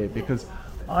the chair because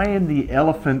I am the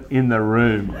elephant in the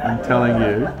room, I'm telling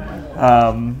you,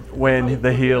 when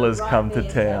the healers come to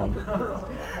town.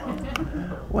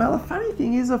 Well, the funny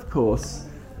thing is, of course,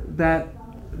 that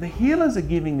the healers are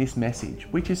giving this message,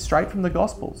 which is straight from the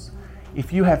Gospels.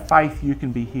 If you have faith, you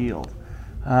can be healed.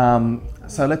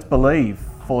 So let's believe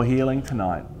for healing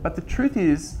tonight. But the truth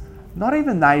is, not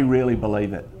even they really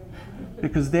believe it,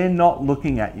 because they're not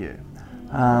looking at you.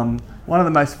 One of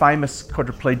the most famous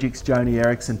quadriplegics, Joni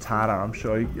Eareckson Tada, I'm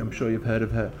sure you've heard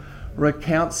of her,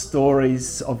 recounts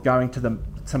stories of going to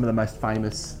some of the most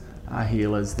famous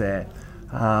healers there.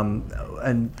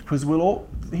 And because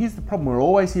here's the problem, we're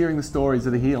always hearing the stories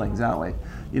of the healings, aren't we?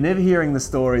 You're never hearing the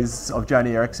stories of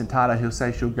Joni Eareckson Tada who'll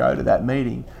say she'll go to that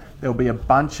meeting. There'll be a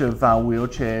bunch of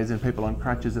wheelchairs and people on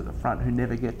crutches at the front who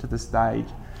never get to the stage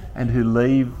and who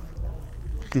leave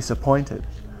disappointed.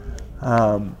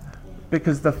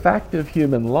 Because the fact of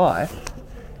human life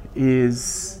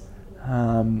is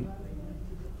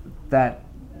that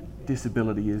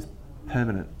disability is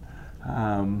permanent.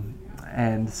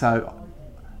 And so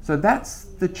that's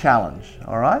the challenge,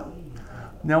 all right?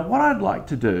 Now, what I'd like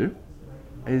to do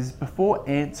is, before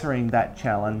answering that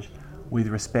challenge with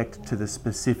respect to the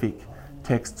specific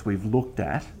texts we've looked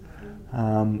at,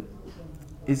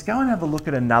 is go and have a look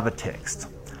at another text.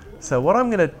 So what I'm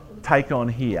going to take on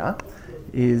here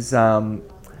is the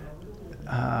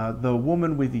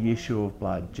woman with the issue of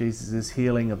blood, Jesus'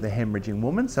 healing of the hemorrhaging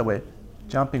woman. So we're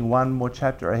jumping one more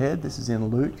chapter ahead. This is in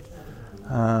Luke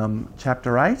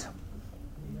chapter 8.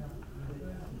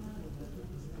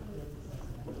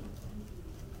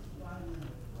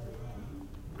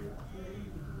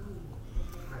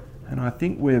 And I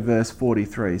think we're verse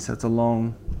 43, so it's a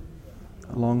long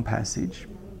passage.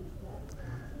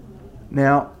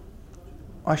 Now,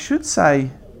 I should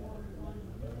say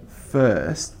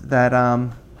first that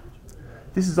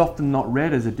this is often not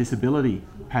read as a disability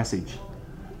passage,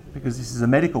 because this is a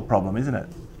medical problem, isn't it?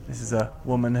 This is a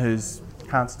woman who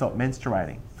can't stop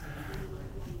menstruating.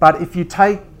 But if you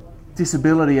take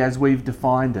disability as we've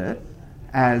defined it,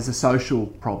 as a social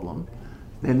problem,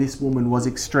 then this woman was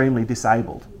extremely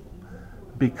disabled,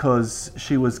 because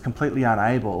she was completely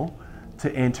unable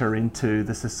to enter into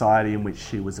the society in which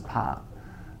she was a part.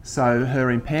 So her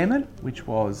impairment, which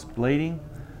was bleeding,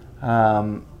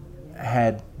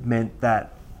 had meant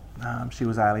that she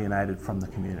was alienated from the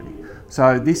community.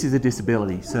 So this is a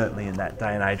disability, certainly in that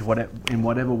day and age, in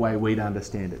whatever way we'd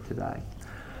understand it today.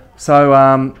 So,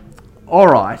 all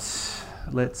right,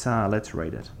 let's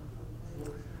read it.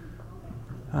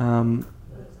 And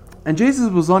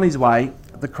Jesus was on his way.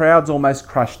 The crowds almost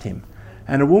crushed him,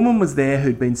 and a woman was there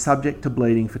who'd been subject to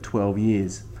bleeding for 12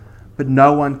 years. But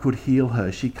no one could heal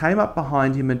her. She came up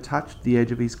behind him and touched the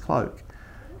edge of his cloak,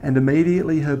 and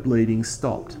immediately her bleeding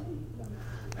stopped.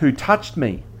 "Who touched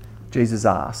me?" Jesus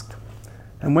asked.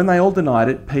 And when they all denied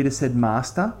it, Peter said,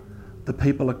 "Master, the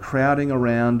people are crowding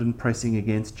around and pressing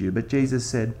against you." But Jesus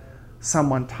said,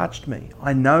 "Someone touched me.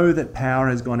 I know that power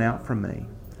has gone out from me."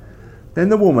 Then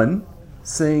the woman,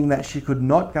 seeing that she could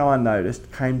not go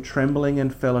unnoticed, came trembling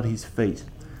and fell at his feet.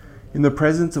 In the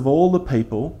presence of all the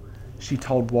people, she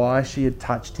told why she had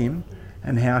touched him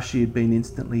and how she had been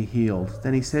instantly healed.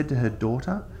 Then he said to her,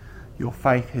 "Daughter, your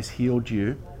faith has healed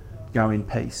you. Go in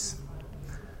peace."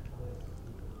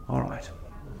 All right.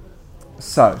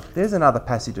 So there's another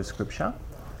passage of scripture.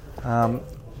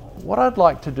 What I'd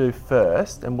like to do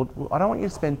first, and I don't want you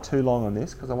to spend too long on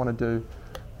this because I want to do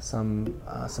some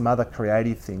other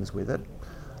creative things with it.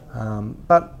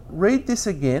 But read this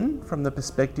again from the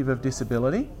perspective of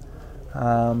disability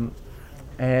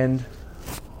and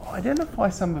identify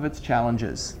some of its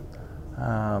challenges.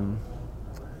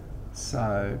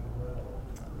 So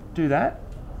do that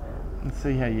and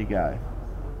see how you go.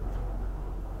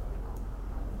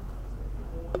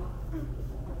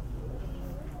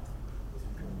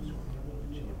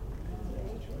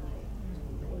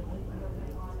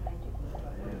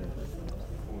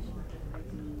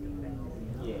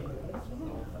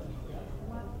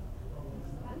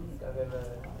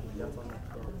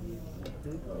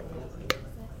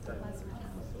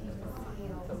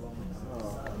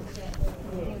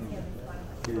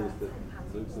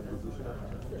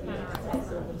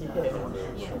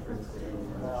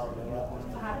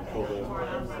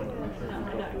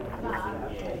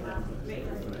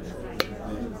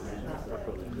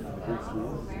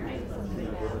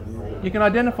 You can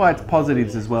identify its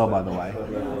positives as well, by the way.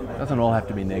 It doesn't all have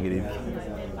to be negative.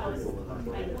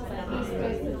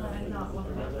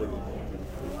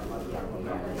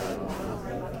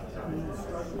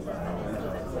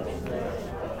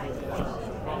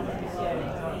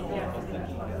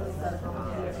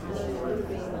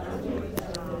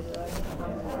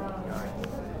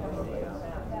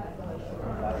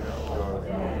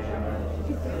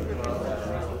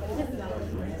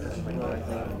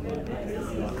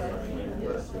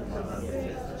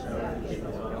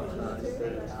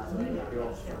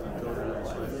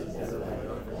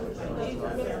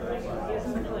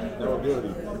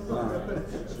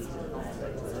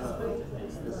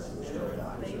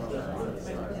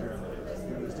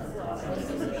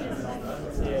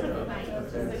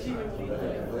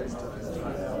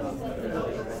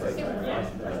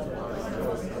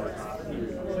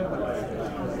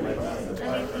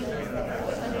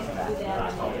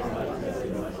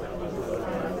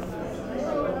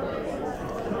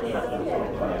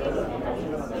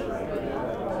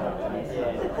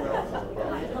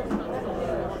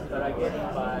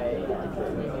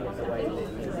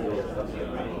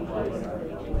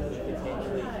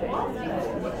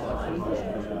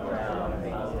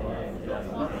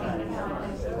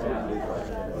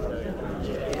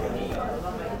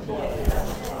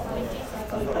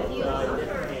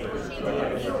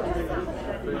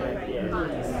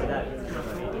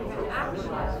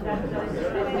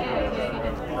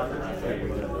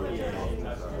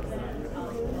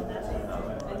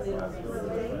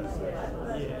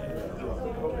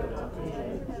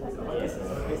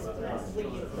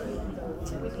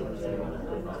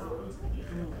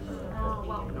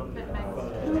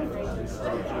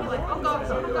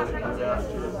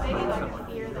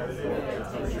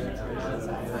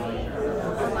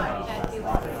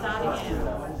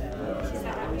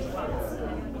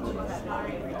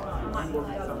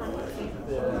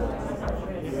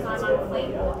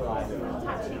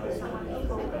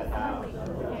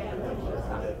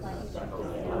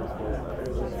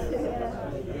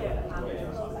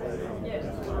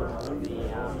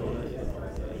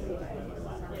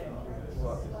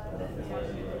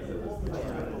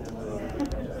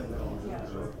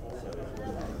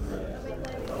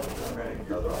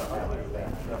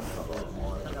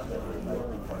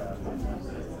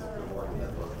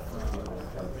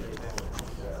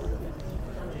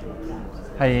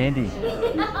 Hey Andy.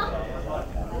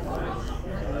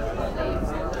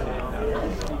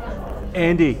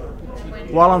 Andy,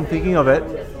 while I'm thinking of it,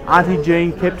 Auntie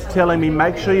Jean kept telling me,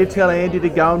 make sure you tell Andy to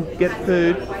go and get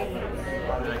food.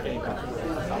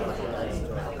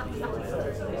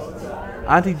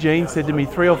 Auntie Jean said to me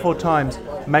 3 or 4 times,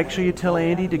 make sure you tell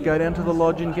Andy to go down to the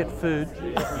lodge and get food.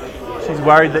 She's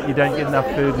worried that you don't get enough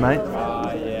food, mate.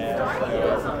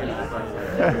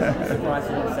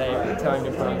 Telling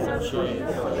to put on some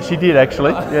shoes. She did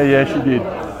actually. Yeah, she did.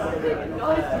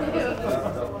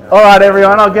 All right,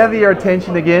 everyone, I'll gather your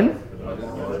attention again.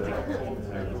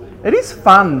 It is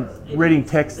fun reading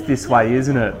text this way,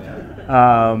 isn't it?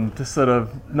 To sort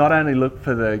of not only look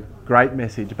for the great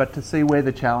message, but to see where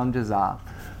the challenges are.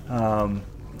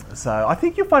 So I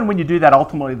think you'll find when you do that,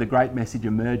 ultimately the great message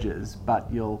emerges,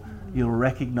 but you'll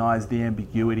recognise the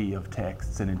ambiguity of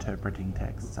texts and interpreting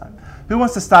texts. So, who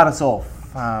wants to start us off?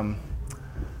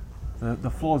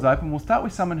 The floor's open. We'll start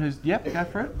with someone who's, go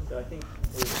for it. So I think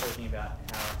we were talking about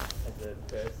how, as a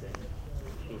person,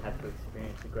 she had to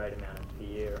experience a great amount of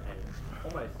fear and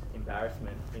almost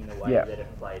embarrassment in the way that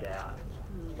it played out.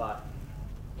 But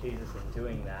Jesus, in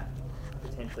doing that,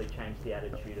 potentially changed the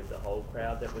attitude of the whole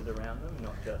crowd that was around them,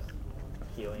 not just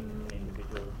healing an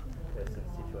individual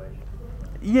person's situation.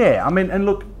 Yeah, I mean, and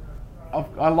look,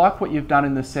 I like what you've done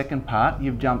in the second part.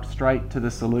 You've jumped straight to the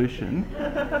solution.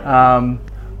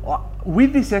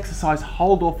 with this exercise,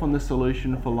 hold off on the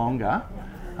solution for longer,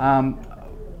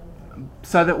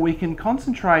 so that we can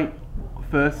concentrate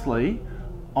firstly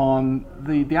on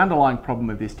the underlying problem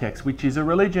of this text, which is a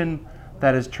religion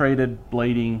that has treated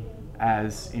bleeding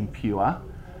as impure.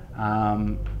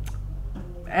 And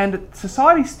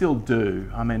society still do.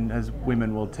 I mean, as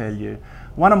women will tell you.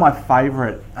 One of my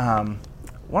favourite,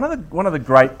 one of the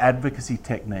great advocacy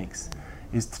techniques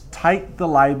is to take the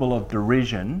label of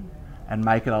derision and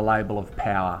make it a label of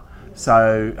power.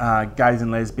 So gays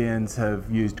and lesbians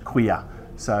have used queer.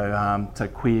 So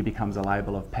queer becomes a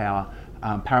label of power.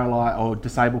 Paralyzed or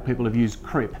disabled people have used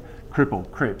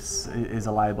crips is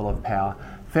a label of power.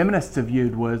 Feminists have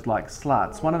used words like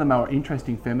sluts. One of the more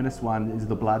interesting feminist ones is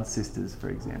the Blood Sisters, for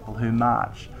example, who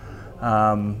march,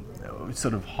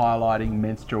 sort of highlighting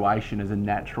menstruation as a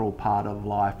natural part of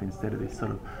life instead of this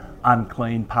sort of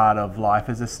unclean part of life,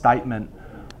 as a statement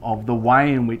of the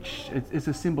way in which it's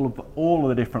a symbol of all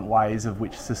of the different ways of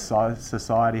which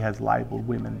society has labelled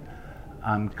women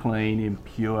unclean,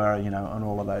 impure, and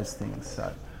all of those things.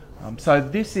 So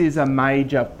this is a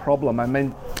major problem. I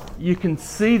mean, you can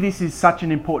see this is such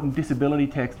an important disability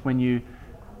text when you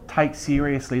take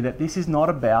seriously that this is not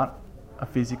about a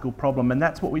physical problem, and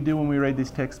that's what we do when we read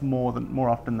this text more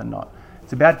often than not.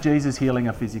 It's about Jesus healing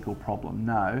a physical problem.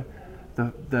 No,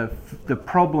 the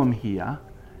problem here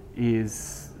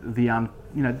is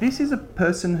this is a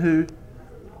person who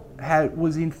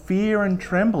was in fear and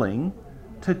trembling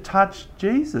to touch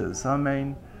Jesus. I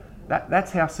mean,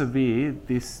 that's how severe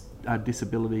this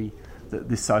disability,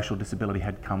 this social disability,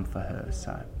 had come for her.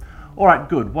 So, all right,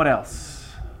 good. What else?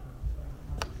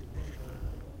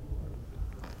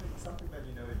 Something that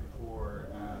you noted before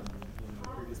in the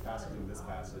previous passage and this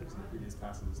passage. The previous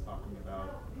passage is talking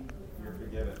about you're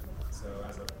forgiven. So,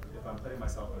 if I'm putting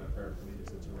myself in a paraplegic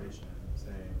situation,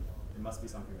 saying it must be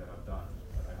something that I've done,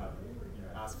 that I haven't,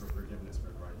 asked for forgiveness for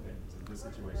the right things. And this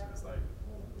situation is like,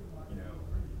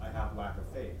 I have lack of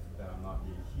faith that I'm not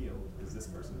being healed. Is this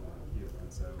person not healed?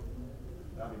 And so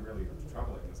that'd be really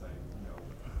troubling. It's like,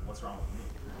 what's wrong with me?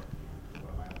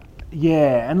 What am I on?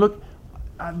 Yeah, and look,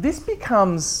 this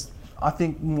becomes, I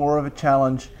think, more of a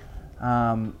challenge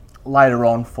later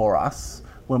on for us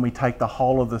when we take the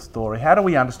whole of the story. How do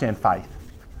we understand faith?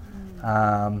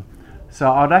 So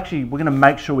we're going to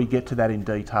make sure we get to that in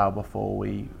detail before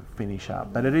we finish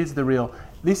up. But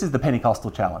this is the Pentecostal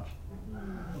challenge.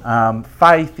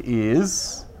 Faith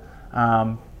is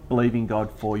believing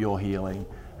God for your healing.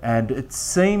 And it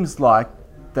seems like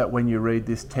that when you read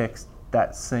this text,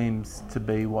 that seems to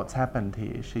be what's happened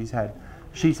here. She's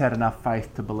had enough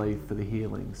faith to believe for the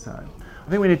healing. So I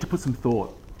think we need to put some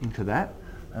thought into that.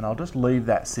 And I'll just leave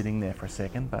that sitting there for a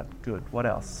second, but good. What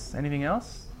else? Anything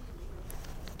else?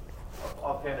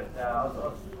 I found it, I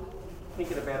was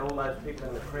thinking about all those people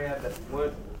in the crowd that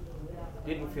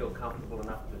didn't feel comfortable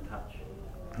enough to touch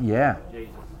Jesus,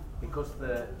 because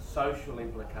the social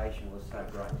implication was so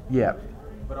great. Yeah.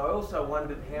 But I also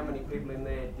wondered how many people in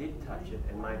there did touch it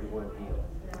and maybe weren't healed.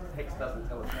 The text doesn't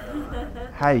tell us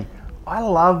that. Hey, I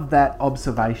love that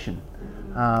observation.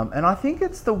 And I think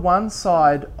it's the one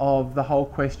side of the whole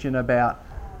question about,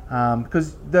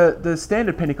 because the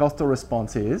standard Pentecostal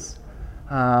response is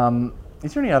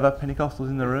there any other Pentecostals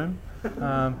in the room?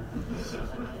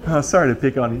 Sorry to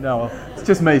pick on, no, it's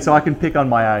just me, so I can pick on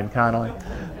my own, can't I?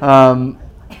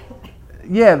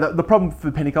 The problem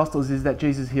for Pentecostals is that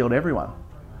Jesus healed everyone.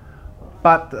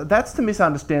 But that's to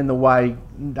misunderstand the way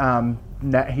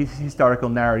his historical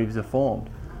narratives are formed.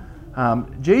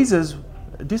 Jesus'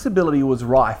 disability was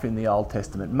rife in the Old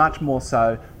Testament, much more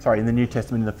so, in the New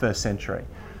Testament in the first century.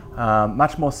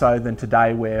 Much more so than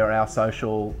today, where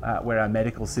our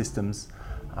medical systems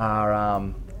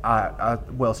are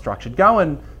well structured. Go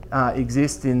and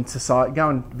exist in society. Go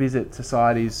and visit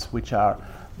societies which are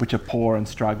poor and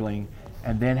struggling,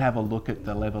 and then have a look at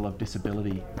the level of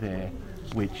disability there,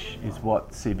 which is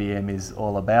what CBM is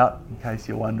all about, in case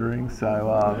you're wondering.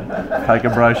 So take a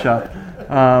brochure.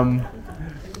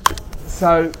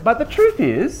 But the truth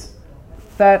is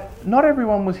that not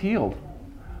everyone was healed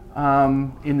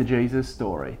in the Jesus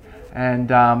story.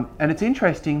 And it's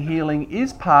interesting, healing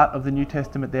is part of the New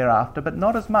Testament thereafter, but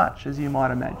not as much as you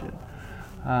might imagine.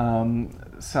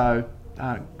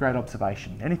 Great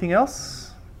observation. Anything else?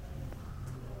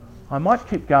 I might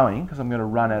keep going because I'm going to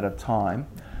run out of time.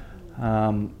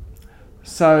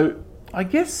 So I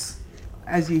guess,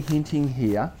 as you're hinting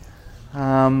here,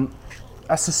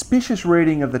 a suspicious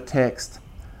reading of the text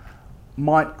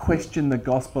might question the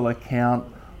gospel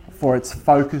account for its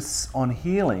focus on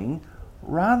healing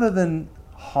rather than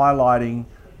highlighting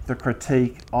the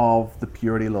critique of the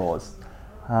purity laws.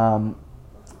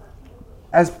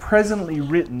 as presently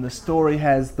written, the story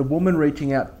has the woman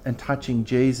reaching out and touching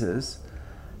Jesus,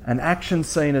 an action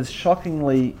seen as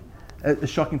shocking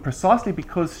precisely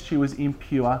because she was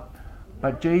impure,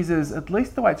 but Jesus, at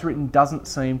least the way it's written, doesn't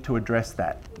seem to address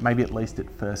that, maybe at least at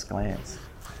first glance.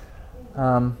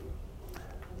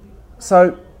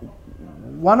 So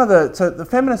the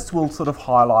feminists will sort of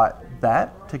highlight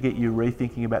that to get you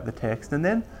rethinking about the text, and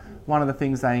then one of the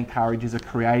things they encourage is a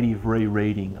creative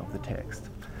rereading of the text.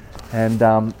 And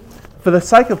for the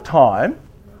sake of time,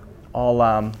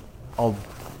 I'll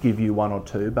give you one or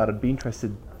two, but I'd be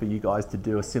interested for you guys to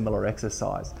do a similar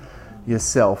exercise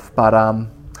yourself. But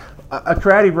a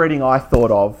creative reading I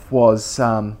thought of was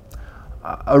a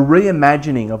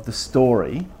reimagining of the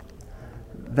story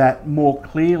that more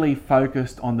clearly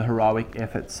focused on the heroic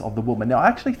efforts of the woman. Now, I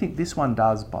actually think this one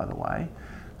does, by the way.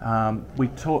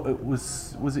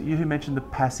 Was it you who mentioned the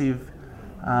passive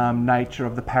nature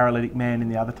of the paralytic man in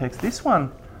the other text? This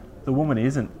one, the woman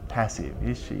isn't passive,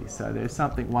 is she? So there's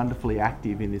something wonderfully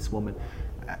active in this woman.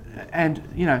 And,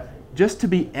 just to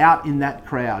be out in that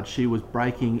crowd, she was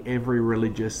breaking every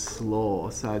religious law.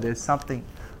 So there's something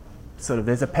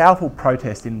there's a powerful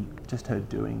protest in just her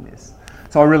doing this.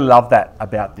 So I really love that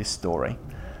about this story.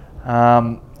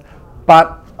 But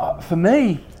for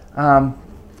me,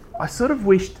 I sort of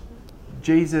wished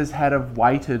Jesus had have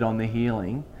waited on the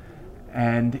healing,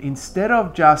 and instead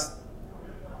of just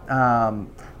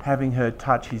having her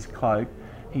touch his cloak,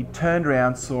 he turned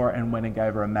around, saw her, and went and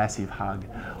gave her a massive hug.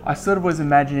 I sort of was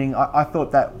imagining, I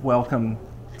thought that welcome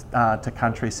to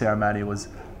country ceremony was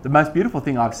the most beautiful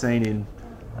thing I've seen in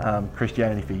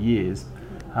Christianity for years.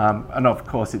 And of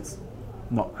course it's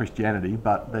not Christianity,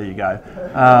 but there you go.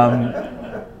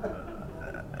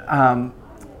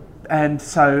 And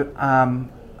so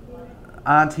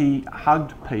Auntie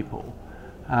hugged people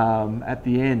at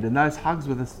the end, and those hugs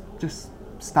were just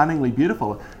stunningly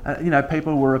beautiful.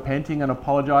 People were repenting and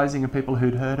apologising, and people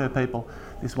who'd hurt her,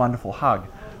 this wonderful hug.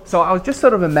 So I was just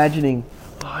sort of imagining,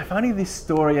 if only this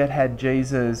story had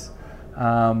Jesus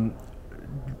go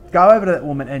over to that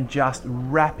woman and just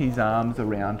wrap his arms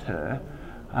around her.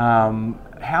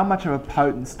 How much of a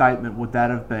potent statement would that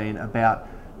have been about,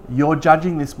 you're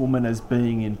judging this woman as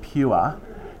being impure,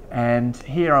 and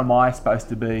here am I supposed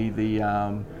to be the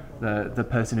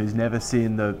person who's never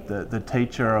sinned, the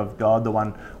teacher of God, the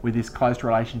one with this close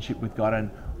relationship with God, and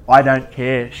I don't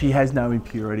care, she has no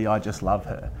impurity, I just love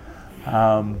her.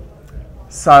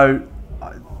 So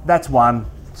that's one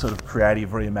sort of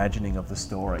creative reimagining of the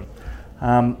story.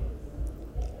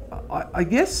 I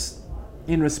guess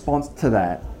in response to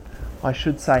that, I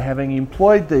should say, having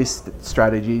employed these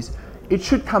strategies, it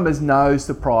should come as no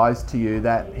surprise to you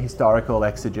that historical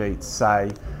exegetes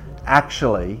say,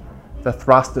 actually, the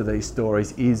thrust of these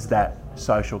stories is that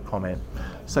social comment.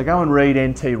 So go and read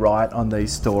N.T. Wright on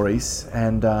these stories,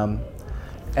 and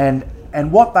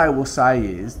what they will say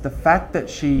is the fact that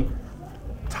she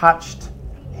touched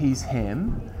his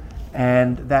hem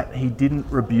and that he didn't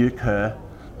rebuke her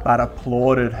but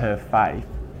applauded her faith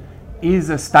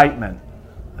is a statement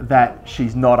that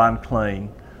she's not unclean.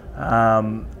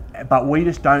 But we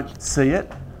just don't see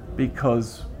it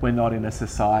because we're not in a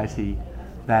society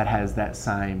that has that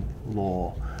same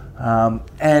law.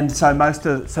 And so most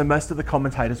of the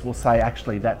commentators will say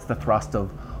actually that's the thrust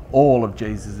of all of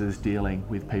Jesus' dealing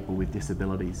with people with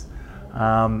disabilities.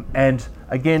 And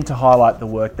again, to highlight the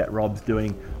work that Rob's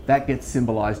doing, that gets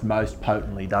symbolised most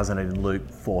potently, doesn't it, in Luke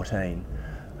 14,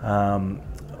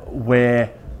 where,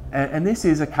 and this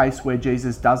is a case where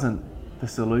Jesus doesn't, the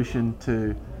solution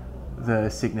to the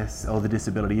sickness or the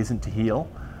disability isn't to heal,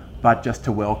 but just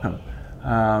to welcome.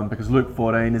 Because Luke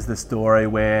 14 is the story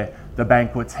where the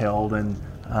banquet's held and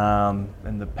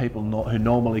the people who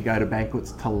normally go to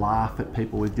banquets to laugh at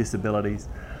people with disabilities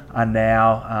are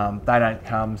now, they don't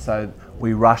come, so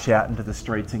we rush out into the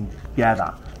streets and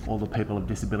gather all the people of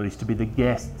disabilities to be the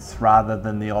guests rather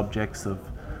than the objects of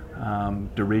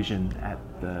derision at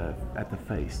the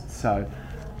feast. So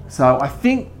I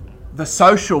think the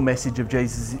social message of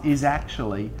Jesus is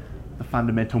actually the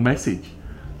fundamental message.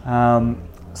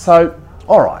 So,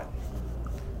 all right,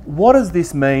 what does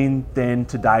this mean then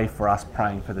today for us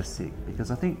praying for the sick?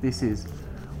 Because I think this is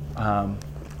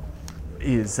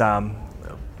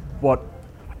what,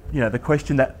 the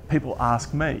question that people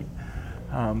ask me.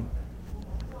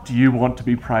 Do you want to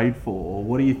be prayed for? Or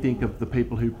what do you think of the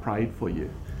people who prayed for you?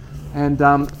 And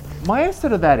my answer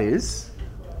to that is,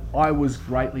 I was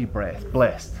greatly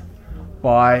blessed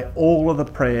by all of the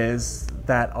prayers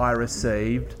that I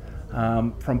received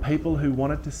from people who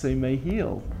wanted to see me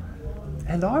healed.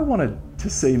 And I wanted to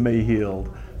see me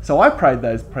healed. So I prayed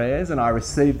those prayers and I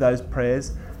received those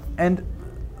prayers. And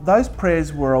those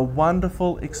prayers were a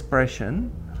wonderful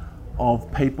expression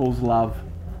of people's love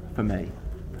for me.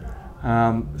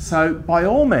 So by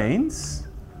all means,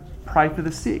 pray for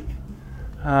the sick.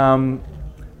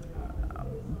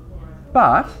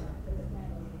 But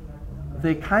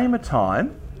there came a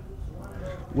time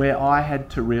where I had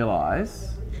to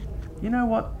realise, you know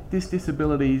what, this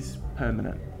disability is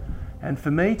permanent. And for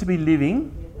me to be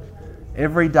living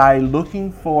every day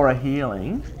looking for a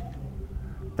healing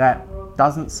that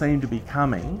doesn't seem to be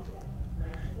coming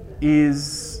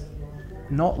is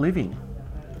not living.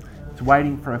 It's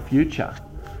waiting for a future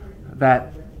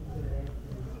that,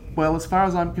 well, as far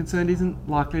as I'm concerned, isn't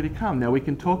likely to come. Now, we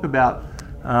can talk about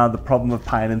the problem of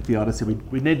pain and theodicy.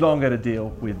 We need longer to deal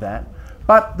with that.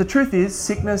 But the truth is,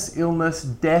 sickness, illness,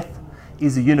 death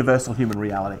is a universal human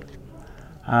reality.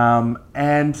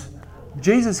 And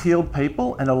Jesus healed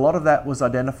people, and a lot of that was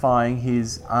identifying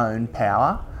his own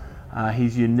power,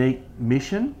 his unique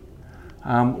mission.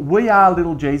 We are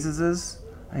little Jesuses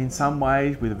in some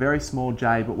ways with a very small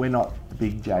J, but we're not the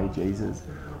big J Jesus.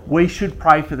 We should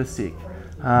pray for the sick.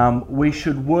 We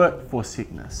should work for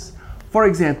sickness. For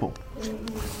example,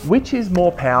 which is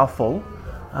more powerful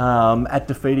at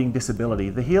defeating disability?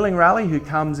 The Healing Rally, who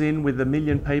comes in with 1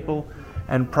 million people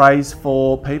and prays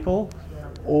for people,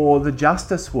 or the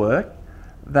justice work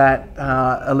that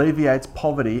alleviates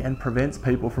poverty and prevents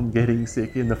people from getting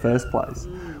sick in the first place?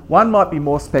 One might be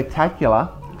more spectacular,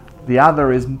 the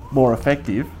other is more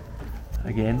effective.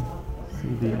 Again, see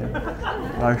the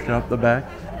motion up the back.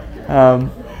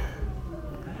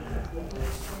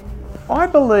 I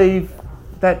believe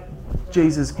that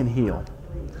Jesus can heal.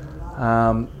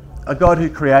 A God who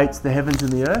creates the heavens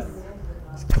and the earth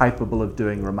is capable of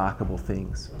doing remarkable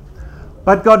things.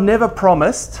 But God never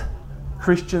promised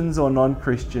Christians or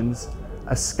non-Christians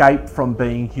escape from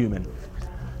being human.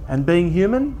 And being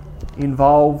human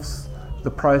involves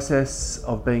the process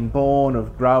of being born,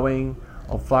 of growing,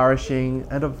 of flourishing,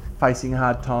 and of facing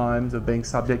hard times, of being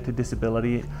subject to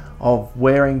disability, of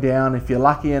wearing down. If you're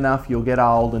lucky enough, you'll get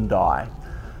old and die.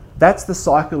 That's the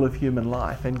cycle of human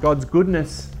life, and God's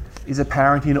goodness is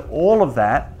apparent in all of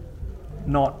that,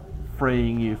 not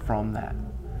freeing you from that.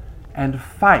 And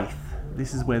faith,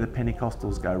 this is where the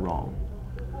Pentecostals go wrong.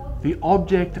 The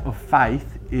object of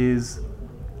faith is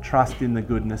trust in the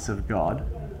goodness of God,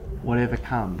 whatever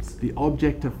comes. The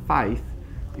object of faith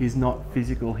is not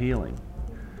physical healing.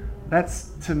 That's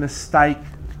to mistake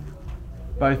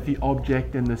both the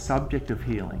object and the subject of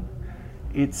healing.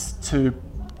 It's to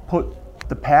put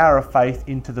the power of faith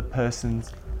into the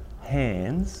person's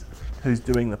hands who's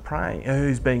doing the praying,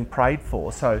 who's being prayed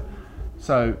for. So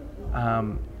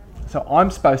I'm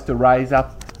supposed to raise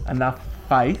up enough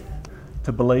faith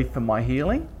to believe for my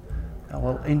healing.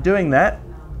 Well, in doing that,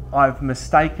 I've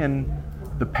mistaken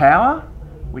the power,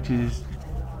 which is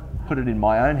put it in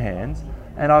my own hands,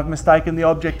 and I've mistaken the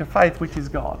object of faith, which is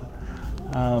God.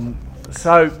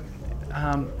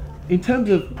 In terms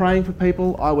of praying for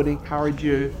people, I would encourage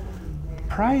you,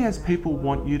 pray as people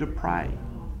want you to pray.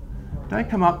 Don't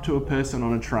come up to a person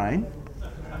on a train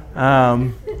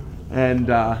and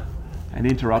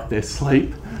interrupt their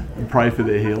sleep and pray for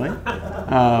their healing.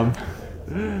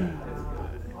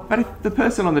 But if the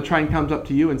person on the train comes up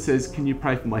to you and says, "Can you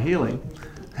pray for my healing?"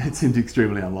 it seems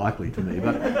extremely unlikely to me.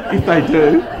 But if they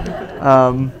do,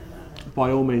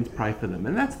 by all means pray for them.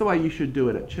 And that's the way you should do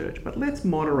it at church. But let's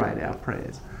moderate our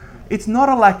prayers. It's not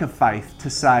a lack of faith to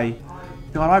say,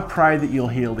 "God, I pray that you'll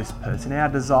heal this person." Our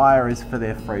desire is for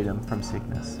their freedom from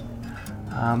sickness.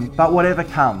 But whatever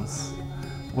comes,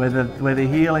 whether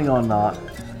healing or not,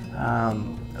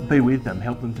 be with them.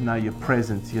 Help them to know your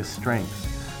presence, your strength.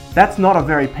 That's not a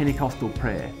very Pentecostal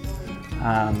prayer,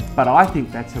 but I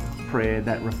think that's a prayer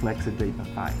that reflects a deeper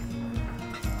faith.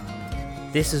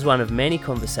 This is one of many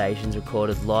conversations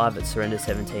recorded live at Surrender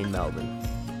 17 Melbourne.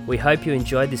 We hope you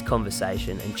enjoyed this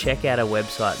conversation, and check out our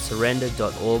website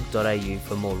surrender.org.au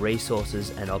for more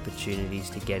resources and opportunities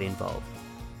to get involved.